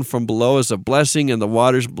rain down from below as a blessing, and the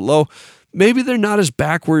waters below, maybe they're not as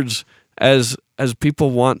backwards as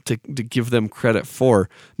people want to give them credit for.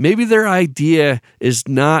 Maybe their idea is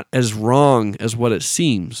not as wrong as what it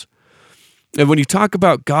seems. And when you talk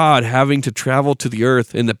about God having to travel to the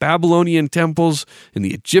earth, in the Babylonian temples, in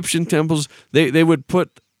the Egyptian temples, they would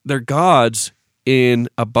put their gods in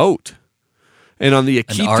a boat. And on the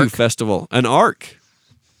Akitu festival, an ark.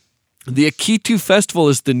 The Akitu festival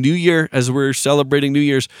is the New Year, as we're celebrating New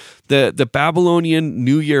Year's, the Babylonian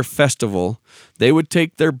New Year festival. They would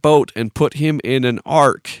take their boat and put him in an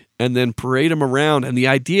ark and then parade him around. And the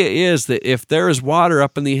idea is that if there is water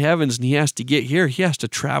up in the heavens and he has to get here, he has to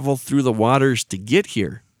travel through the waters to get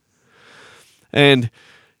here. And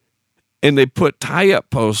they put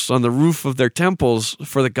tie-up posts on the roof of their temples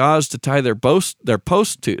for the gods to tie their boats to, their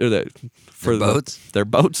boats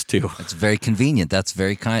to. That's very convenient. That's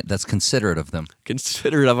very kind. That's considerate of them.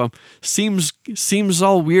 Considerate of them. Seems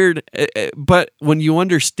all weird, but when you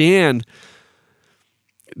understand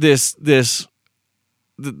the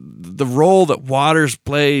role that waters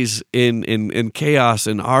plays in chaos,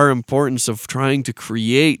 and our importance of trying to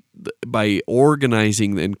create by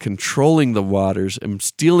organizing and controlling the waters and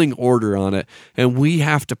stealing order on it, and we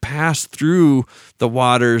have to pass through the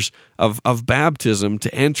waters of baptism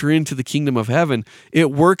to enter into the kingdom of heaven.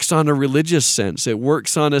 It works on a religious sense. It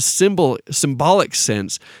works on a symbolic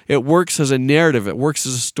sense. It works as a narrative. It works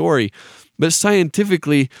as a story. But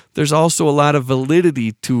scientifically, there's also a lot of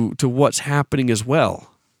validity to what's happening as well.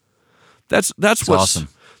 That's what's awesome.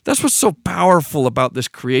 That's what's so powerful about this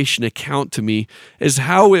creation account to me, is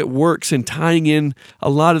how it works in tying in a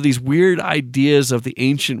lot of these weird ideas of the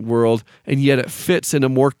ancient world, and yet it fits in a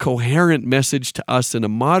more coherent message to us in a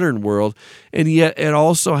modern world, and yet it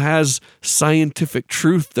also has scientific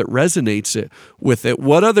truth that resonates with it.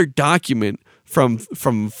 What other document from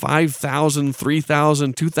 5,000,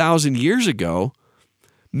 3,000, 2,000 years ago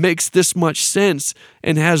makes this much sense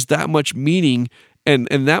and has that much meaning and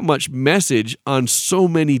that much message on so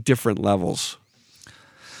many different levels?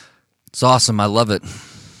 It's awesome. I love it.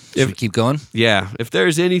 Should we keep going? Yeah. If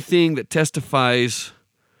there's anything that testifies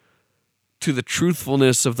to the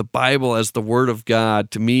truthfulness of the Bible as the Word of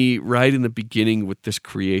God, to me, right in the beginning with this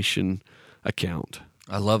creation account.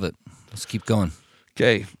 I love it. Let's keep going.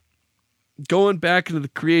 Okay. Going back into the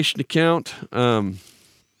creation account,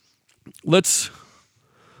 let's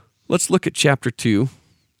look at chapter 2.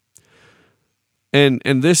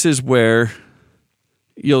 And this is where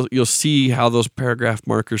you'll see how those paragraph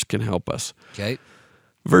markers can help us. Okay.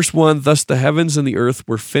 Verse 1, thus the heavens and the earth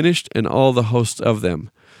were finished, and all the hosts of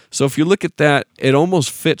them. So if you look at that, it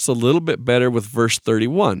almost fits a little bit better with verse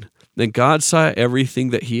 31. Then God saw everything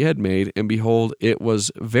that he had made, and behold, it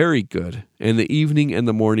was very good. And the evening and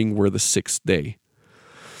the morning were the sixth day.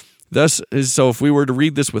 Thus, so if we were to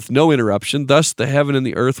read this with no interruption, thus the heaven and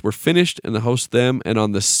the earth were finished, and the host them, and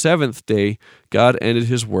on the seventh day God ended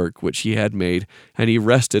his work which he had made, and he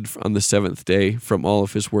rested on the seventh day from all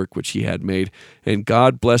of his work which he had made. And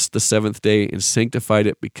God blessed the seventh day and sanctified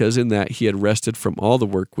it, because in that he had rested from all the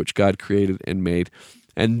work which God created and made.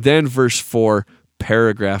 And then verse 4,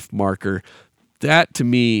 paragraph marker. That, to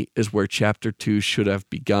me, is where chapter 2 should have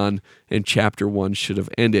begun and chapter 1 should have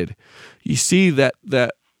ended. You see that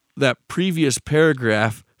previous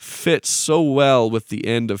paragraph fits so well with the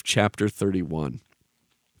end of chapter 31.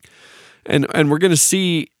 And we're going to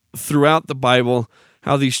see throughout the Bible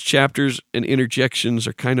how these chapters and interjections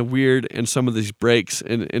are kind of weird, and some of these breaks,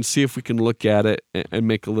 and see if we can look at it and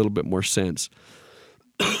make a little bit more sense.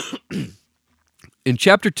 In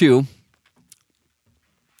chapter 2,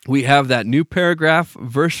 we have that new paragraph,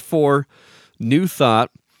 verse 4, new thought.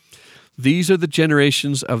 These are the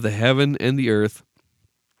generations of the heaven and the earth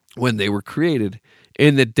when they were created,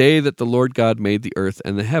 in the day that the Lord God made the earth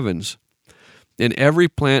and the heavens, and every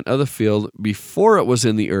plant of the field before it was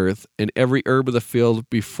in the earth, and every herb of the field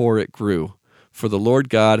before it grew. For the Lord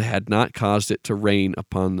God had not caused it to rain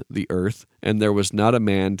upon the earth, and there was not a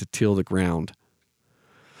man to till the ground.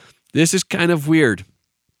 This is kind of weird.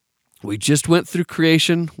 We just went through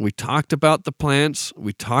creation, we talked about the plants,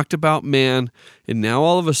 we talked about man, and now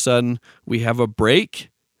all of a sudden we have a break,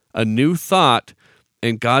 a new thought,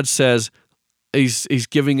 and God says he's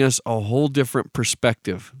giving us a whole different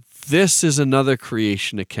perspective. This is another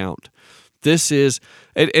creation account. This is,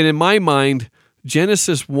 and in my mind,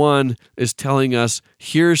 Genesis 1 is telling us,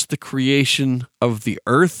 here's the creation of the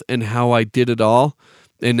earth and how I did it all.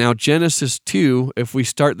 And now Genesis 2, if we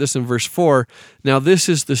start this in verse 4, now this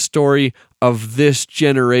is the story of this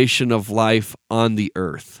generation of life on the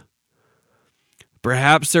earth.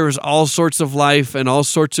 Perhaps there was all sorts of life and all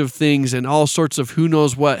sorts of things and all sorts of who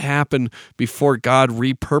knows what happened before God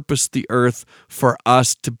repurposed the earth for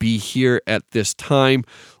us to be here at this time.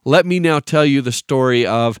 Let me now tell you the story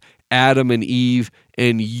of Adam and Eve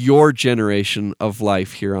and your generation of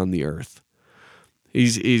life here on the earth.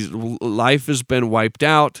 Life has been wiped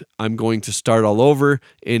out. I'm going to start all over.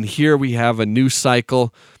 And here we have a new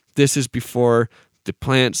cycle. This is before the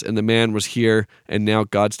plants and the man was here. And now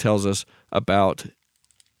God tells us about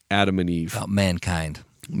Adam and Eve. About mankind.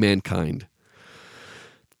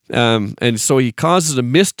 And so he causes a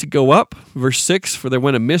mist to go up. Verse 6, for there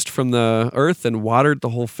went a mist from the earth and watered the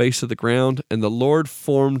whole face of the ground. And the Lord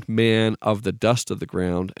formed man of the dust of the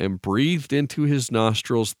ground and breathed into his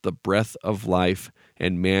nostrils the breath of life,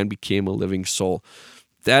 and man became a living soul.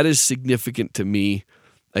 That is significant to me.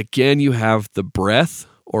 Again, you have the breath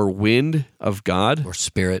or wind of God. Or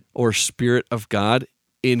spirit of God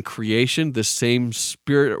in creation, the same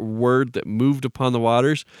spirit word that moved upon the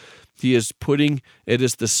waters. He is putting, it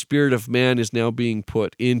is the spirit of man is now being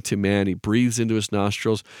put into man. He breathes into his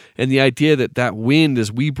nostrils. And the idea that wind,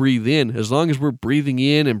 as we breathe in, as long as we're breathing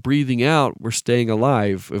in and breathing out, we're staying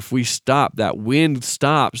alive. If we stop, that wind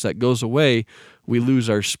stops, that goes away, we lose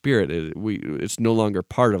our spirit. It's no longer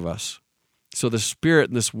part of us. So the spirit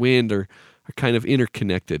and this wind are kind of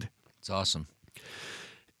interconnected. It's awesome.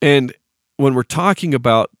 And when we're talking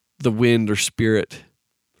about the wind or spirit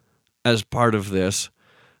as part of this,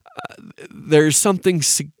 there's something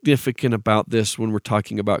significant about this when we're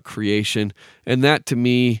talking about creation, and that to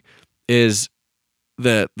me is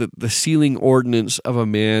the sealing ordinance of a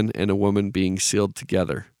man and a woman being sealed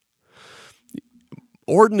together.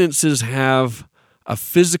 Ordinances have a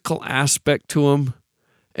physical aspect to them,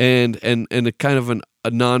 and a kind of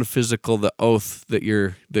a non-physical, the oath that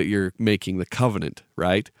you're making, the covenant,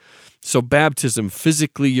 right? So baptism,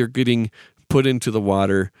 physically you're getting put into the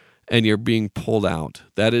water and you're being pulled out.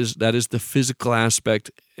 That is the physical aspect,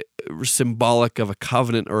 symbolic of a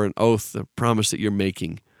covenant or an oath, a promise that you're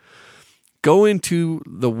making. Go into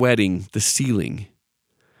the wedding, the sealing.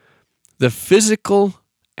 The physical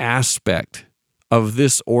aspect of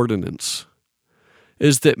this ordinance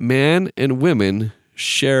is that man and women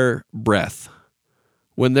share breath.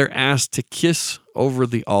 When they're asked to kiss over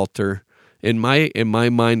the altar, in my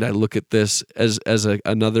mind, I look at this as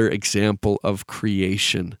another example of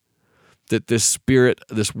creation. That this spirit,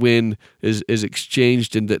 this wind is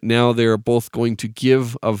exchanged, and that now they are both going to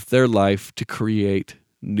give of their life to create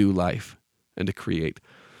new life and to create.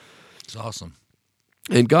 It's awesome.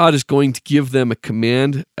 And God is going to give them a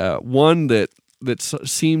command, one that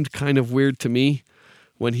seemed kind of weird to me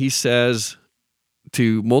when he says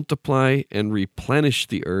to multiply and replenish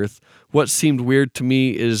the earth. What seemed weird to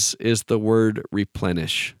me is the word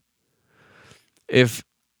replenish. If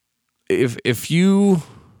you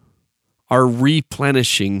are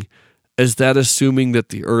replenishing, is that assuming that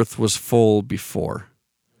the earth was full before?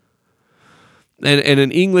 And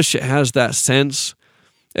in English, it has that sense.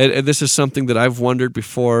 And this is something that I've wondered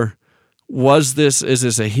before. Is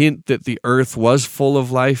this a hint that the earth was full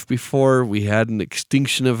of life before we had an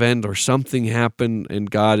extinction event or something happened and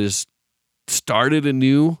God has started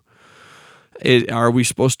anew? Are we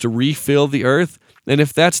supposed to refill the earth? And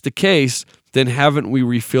if that's the case, then haven't we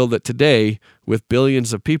refilled it today with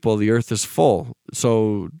billions of people? The earth is full.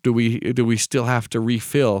 So do we still have to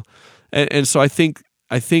refill? And so I think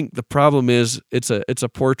the problem is it's a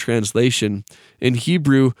poor translation. In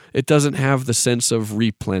Hebrew, it doesn't have the sense of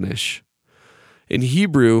replenish. In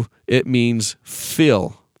Hebrew, it means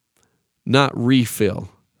fill, not refill.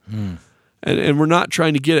 And we're not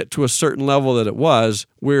trying to get it to a certain level that it was.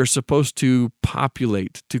 We're supposed to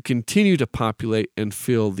populate, to continue to populate and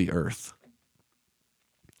fill the earth.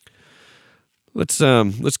 Let's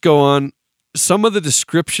go on. Some of the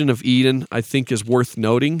description of Eden, I think, is worth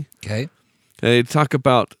noting. Okay. They talk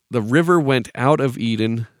about the river went out of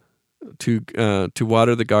Eden to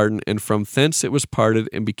water the garden, and from thence it was parted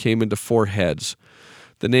and became into four heads.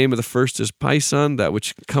 The name of the first is Pison, that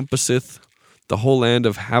which encompasseth the whole land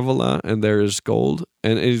of Havilah, and there is gold.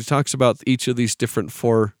 And it talks about each of these different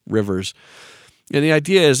four rivers. And the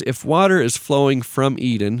idea is if water is flowing from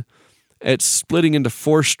Eden, it's splitting into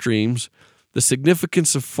four streams. The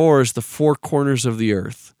significance of four is the four corners of the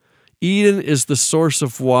earth. Eden is the source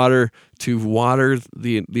of water to water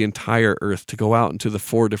the entire earth, to go out into the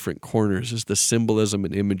four different corners is the symbolism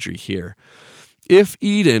and imagery here. If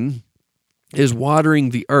Eden is watering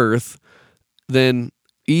the earth, then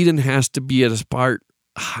Eden has to be at a part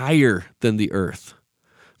higher than the earth,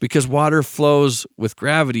 because water flows with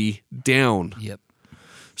gravity down. Yep.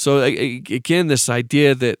 So again, this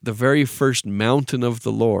idea that the very first mountain of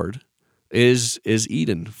the Lord is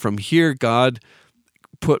Eden. From here, God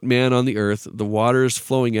put man on the earth. The water is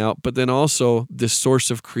flowing out, but then also this source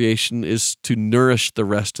of creation is to nourish the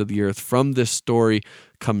rest of the earth. From this story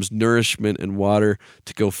comes nourishment and water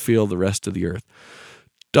to go fill the rest of the earth.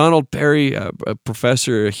 Donald Perry, a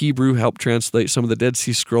professor of Hebrew, helped translate some of the Dead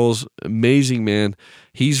Sea Scrolls. Amazing man.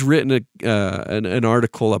 He's written an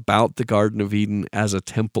article about the Garden of Eden as a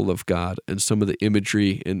temple of God and some of the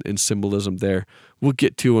imagery and symbolism there. We'll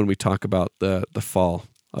get to when we talk about the fall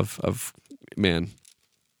of man.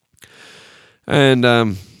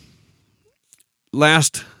 And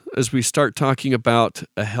last, as we start talking about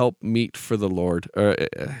a help meet for the Lord,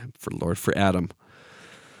 for Adam.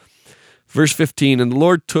 Verse 15, and the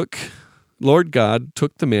Lord God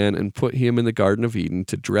took the man and put him in the Garden of Eden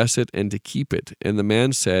to dress it and to keep it. And the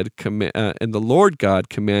man said, and the Lord God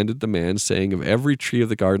commanded the man, saying, of every tree of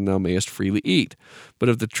the garden thou mayest freely eat, but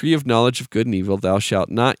of the tree of knowledge of good and evil thou shalt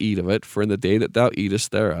not eat of it, for in the day that thou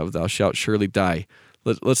eatest thereof thou shalt surely die.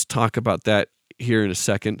 Let's talk about that here in a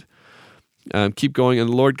second. Keep going. And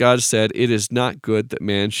the Lord God said, it is not good that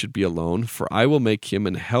man should be alone, for I will make him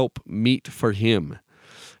an help meet for him.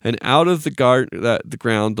 And out of the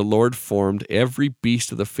ground the Lord formed every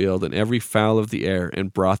beast of the field and every fowl of the air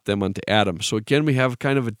and brought them unto Adam. So again, we have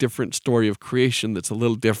kind of a different story of creation that's a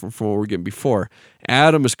little different from what we're getting before.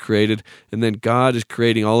 Adam is created, and then God is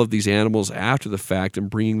creating all of these animals after the fact and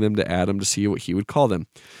bringing them to Adam to see what he would call them.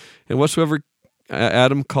 And whatsoever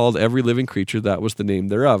Adam called every living creature, that was the name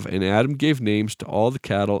thereof. And Adam gave names to all the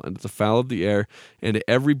cattle and to the fowl of the air and to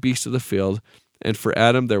every beast of the field. And for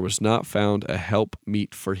Adam there was not found a help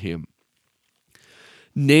meet for him.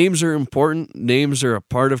 Names are important. Names are a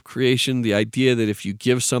part of creation. The idea that if you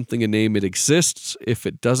give something a name, it exists. If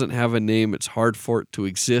it doesn't have a name, it's hard for it to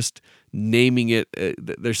exist. Naming it,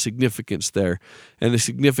 there's significance there. And the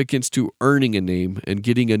significance to earning a name and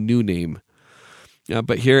getting a new name.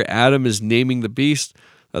 But here Adam is naming the beast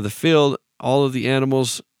of the field, all of the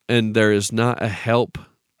animals, and there is not a help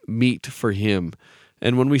meet for him.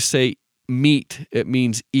 And when we say meet, it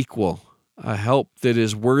means equal, a help that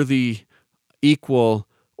is worthy, equal,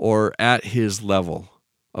 or at his level.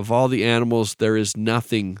 Of all the animals, there is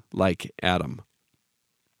nothing like Adam.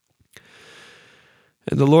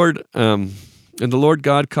 And the Lord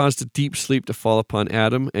God caused a deep sleep to fall upon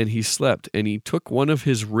Adam, and he slept. And he took one of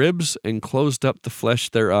his ribs and closed up the flesh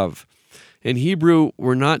thereof. In Hebrew,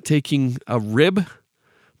 we're not taking a rib,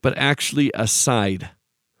 but actually a side.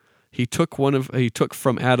 He took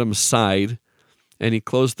from Adam's side, and he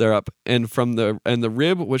closed thereof, and the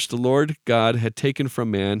rib which the Lord God had taken from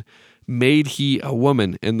man, made he a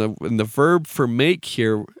woman. And the verb for make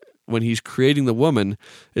here, when he's creating the woman,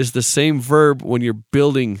 is the same verb when you're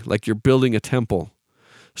building a temple.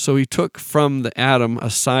 So he took from the Adam a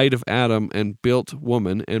side of Adam and built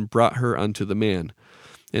woman and brought her unto the man.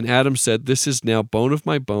 And Adam said, this is now bone of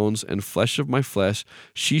my bones and flesh of my flesh.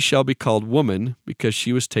 She shall be called woman because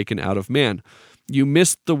she was taken out of man. You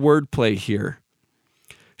missed the wordplay here.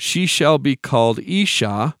 She shall be called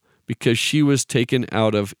Isha because she was taken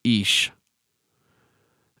out of Ish.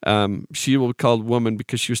 She will be called woman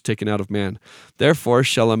because she was taken out of man. Therefore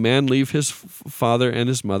shall a man leave his father and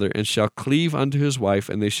his mother and shall cleave unto his wife,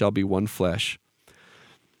 and they shall be one flesh.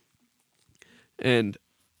 And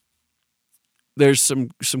there's some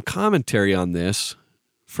commentary on this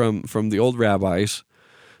from the old rabbis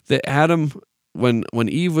that Adam, when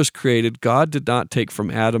Eve was created, God did not take from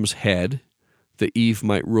Adam's head that Eve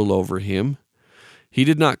might rule over him. He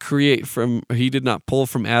did not pull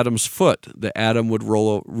from Adam's foot that Adam would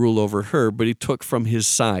rule over her, but he took from his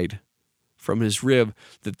side, from his rib,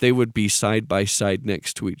 that they would be side by side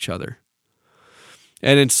next to each other.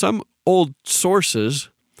 And in some old sources,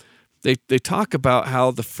 they talk about how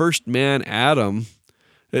the first man, Adam,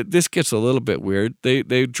 this gets a little bit weird.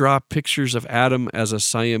 They draw pictures of Adam as a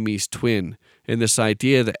Siamese twin, and this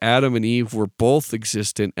idea that Adam and Eve were both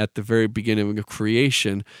existent at the very beginning of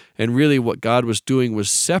creation, and really what God was doing was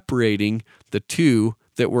separating the two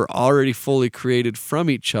that were already fully created from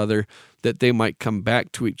each other, that they might come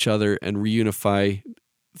back to each other and reunify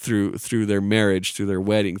through their marriage, through their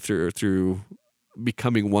wedding, through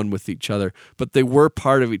becoming one with each other. But they were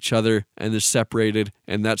part of each other, and they're separated,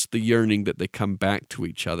 and that's the yearning that they come back to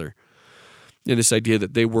each other. And this idea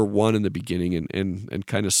that they were one in the beginning and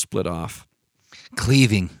kind of split off.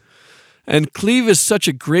 Cleaving. And cleave is such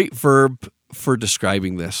a great verb for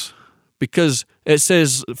describing this, because It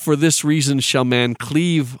says, for this reason shall man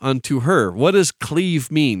cleave unto her. What does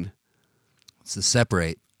cleave mean? It's to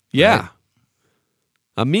separate. Yeah. Right?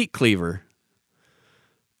 A meat cleaver.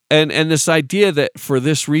 And this idea that for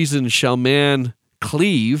this reason shall man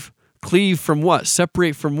cleave from what?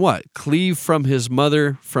 Separate from what? Cleave from his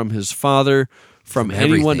mother, from his father, from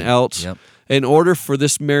anyone everything. else. Yep. In order for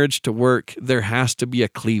this marriage to work, there has to be a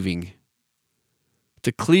cleaving.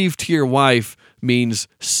 To cleave to your wife means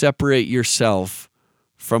separate yourself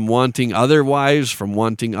from wanting other wives, from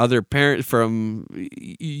wanting other parents, from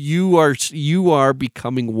you are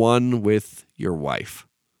becoming one with your wife.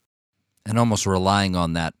 And almost relying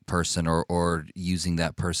on that person or using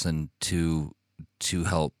that person to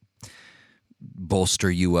help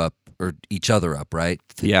bolster you up or each other up, right?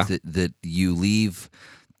 That you leave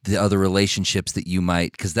the other relationships that you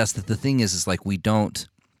might, because that's the thing is like we don't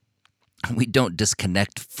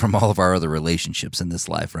disconnect from all of our other relationships in this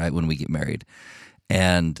life, right? When we get married.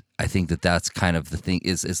 And I think that that's kind of the thing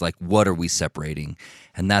is like, what are we separating?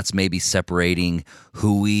 And that's maybe separating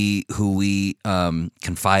who we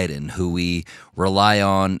confide in, who we rely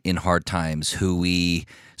on in hard times, who we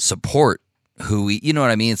support, who we, you know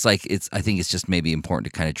what I mean? It's like, I think it's just maybe important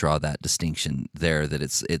to kind of draw that distinction there, that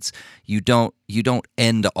it's you don't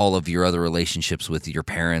end all of your other relationships with your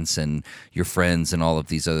parents and your friends and all of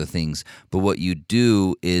these other things. But what you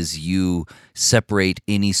do is you separate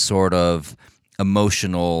any sort of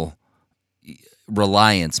emotional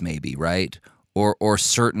reliance, maybe, right? Or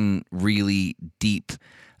certain really deep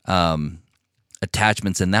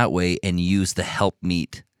attachments in that way, and use the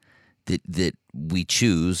helpmeet that we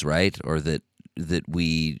choose, right? Or that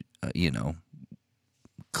we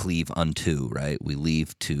cleave unto, right? We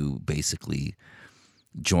leave to basically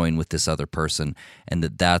join with this other person, and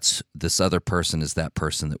that's this other person is that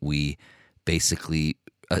person that we basically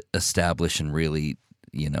establish and really,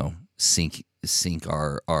 sink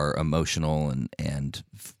our emotional and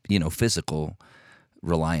physical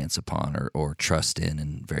reliance upon or trust in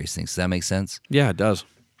and various things. Does that make sense? Yeah, it does.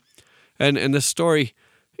 And this story,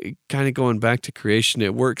 kind of going back to creation,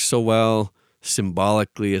 it works so well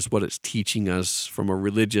symbolically as what it's teaching us from a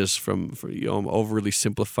religious, from overly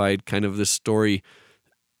simplified kind of this story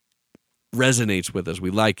resonates with us.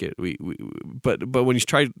 We like it. But when you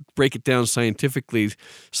try to break it down scientifically,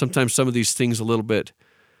 sometimes some of these things a little bit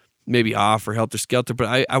maybe off or helter-skelter,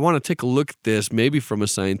 but I want to take a look at this maybe from a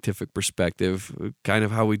scientific perspective, kind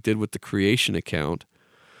of how we did with the creation account,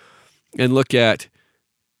 and look at,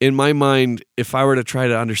 in my mind, if I were to try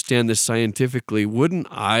to understand this scientifically, wouldn't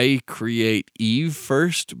I create Eve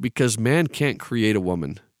first? Because man can't create a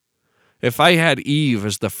woman. If I had Eve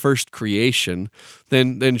as the first creation,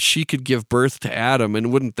 then she could give birth to Adam,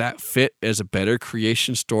 and wouldn't that fit as a better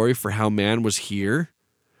creation story for how man was here?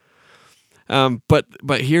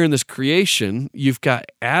 But here in this creation, you've got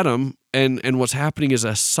Adam, and what's happening is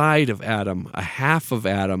a side of Adam, a half of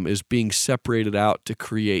Adam is being separated out to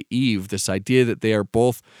create Eve, this idea that they are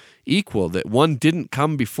both equal, that one didn't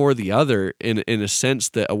come before the other in a sense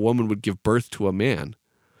that a woman would give birth to a man.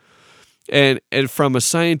 And from a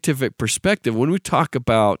scientific perspective, when we talk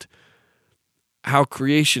about how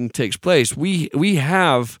creation takes place, we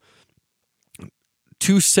have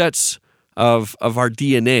two sets of our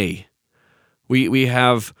DNA. We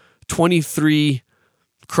have 23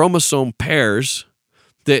 chromosome pairs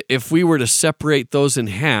that if we were to separate those in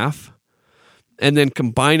half and then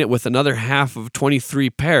combine it with another half of 23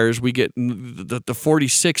 pairs, we get the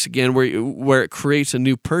 46 again, where it creates a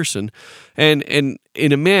new person. And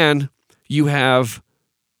in a man, you have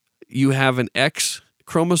an X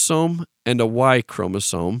chromosome and a Y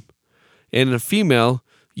chromosome. And in a female,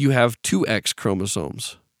 you have two X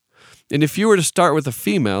chromosomes. And if you were to start with a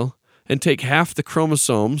female and take half the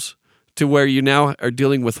chromosomes to where you now are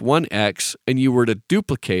dealing with one X, and you were to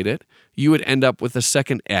duplicate it, you would end up with a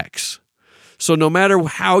second X. So no matter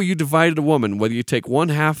how you divided a woman, whether you take one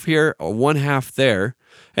half here or one half there,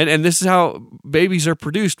 and this is how babies are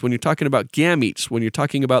produced when you're talking about gametes, when you're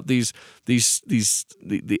talking about the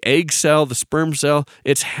egg cell, the sperm cell,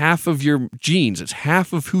 it's half of your genes, it's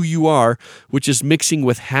half of who you are, which is mixing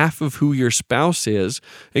with half of who your spouse is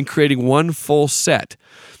and creating one full set.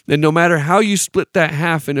 And no matter how you split that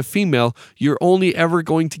half in a female, you're only ever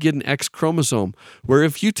going to get an X chromosome. Where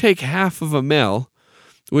if you take half of a male,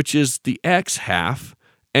 which is the X half,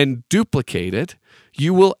 and duplicate it,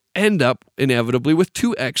 you will end up inevitably with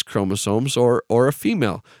two X chromosomes or a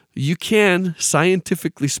female. You can,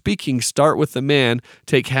 scientifically speaking, start with a man,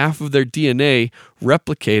 take half of their DNA,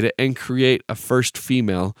 replicate it, and create a first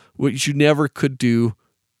female, which you never could do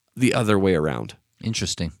the other way around.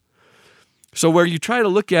 Interesting. So where you try to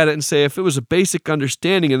look at it and say, if it was a basic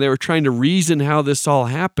understanding and they were trying to reason how this all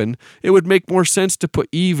happened, it would make more sense to put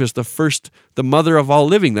Eve as the mother of all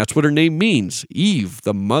living. That's what her name means, Eve,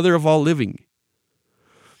 the mother of all living.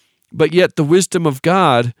 But yet the wisdom of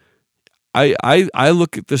God, I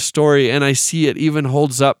look at this story and I see it even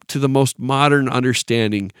holds up to the most modern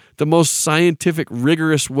understanding, the most scientific,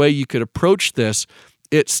 rigorous way you could approach this.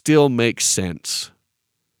 It still makes sense,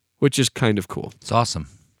 which is kind of cool. It's awesome.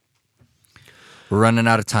 We're running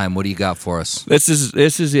out of time. What do you got for us? This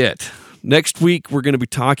is it. Next week we're going to be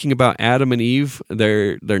talking about Adam and Eve.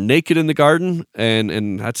 They're naked in the garden,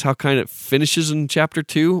 and that's how kind of finishes in chapter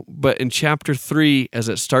 2. But in chapter 3, as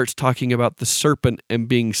it starts talking about the serpent and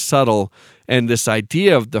being subtle, and this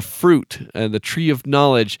idea of the fruit and the tree of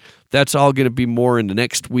knowledge, that's all going to be more in the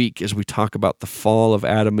next week as we talk about the fall of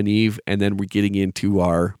Adam and Eve, and then we're getting into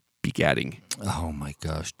our begatting. Oh my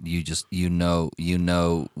gosh. You know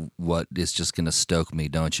what is just going to stoke me,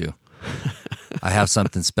 don't you? I have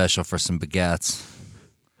something special for some begats.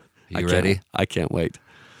 You ready? I can't wait.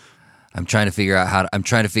 I'm trying to figure out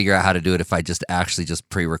how to do it if I just actually just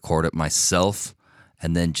pre-record it myself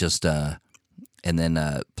and then just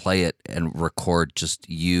play it and record just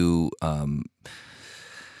you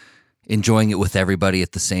enjoying it with everybody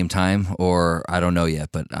at the same time, or I don't know yet,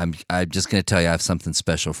 but I'm just going to tell you I have something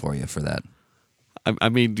special for you for that. I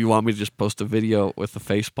mean, do you want me to just post a video with the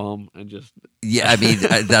face palm and just? Yeah, I mean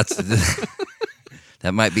that's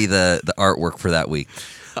that might be the artwork for that week.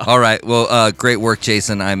 All right, well, great work,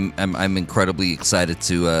 Jason. I'm incredibly excited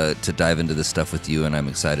to dive into this stuff with you, and I'm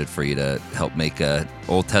excited for you to help make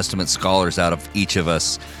Old Testament scholars out of each of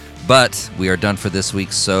us. But we are done for this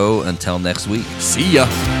week, so until next week. See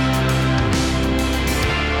ya.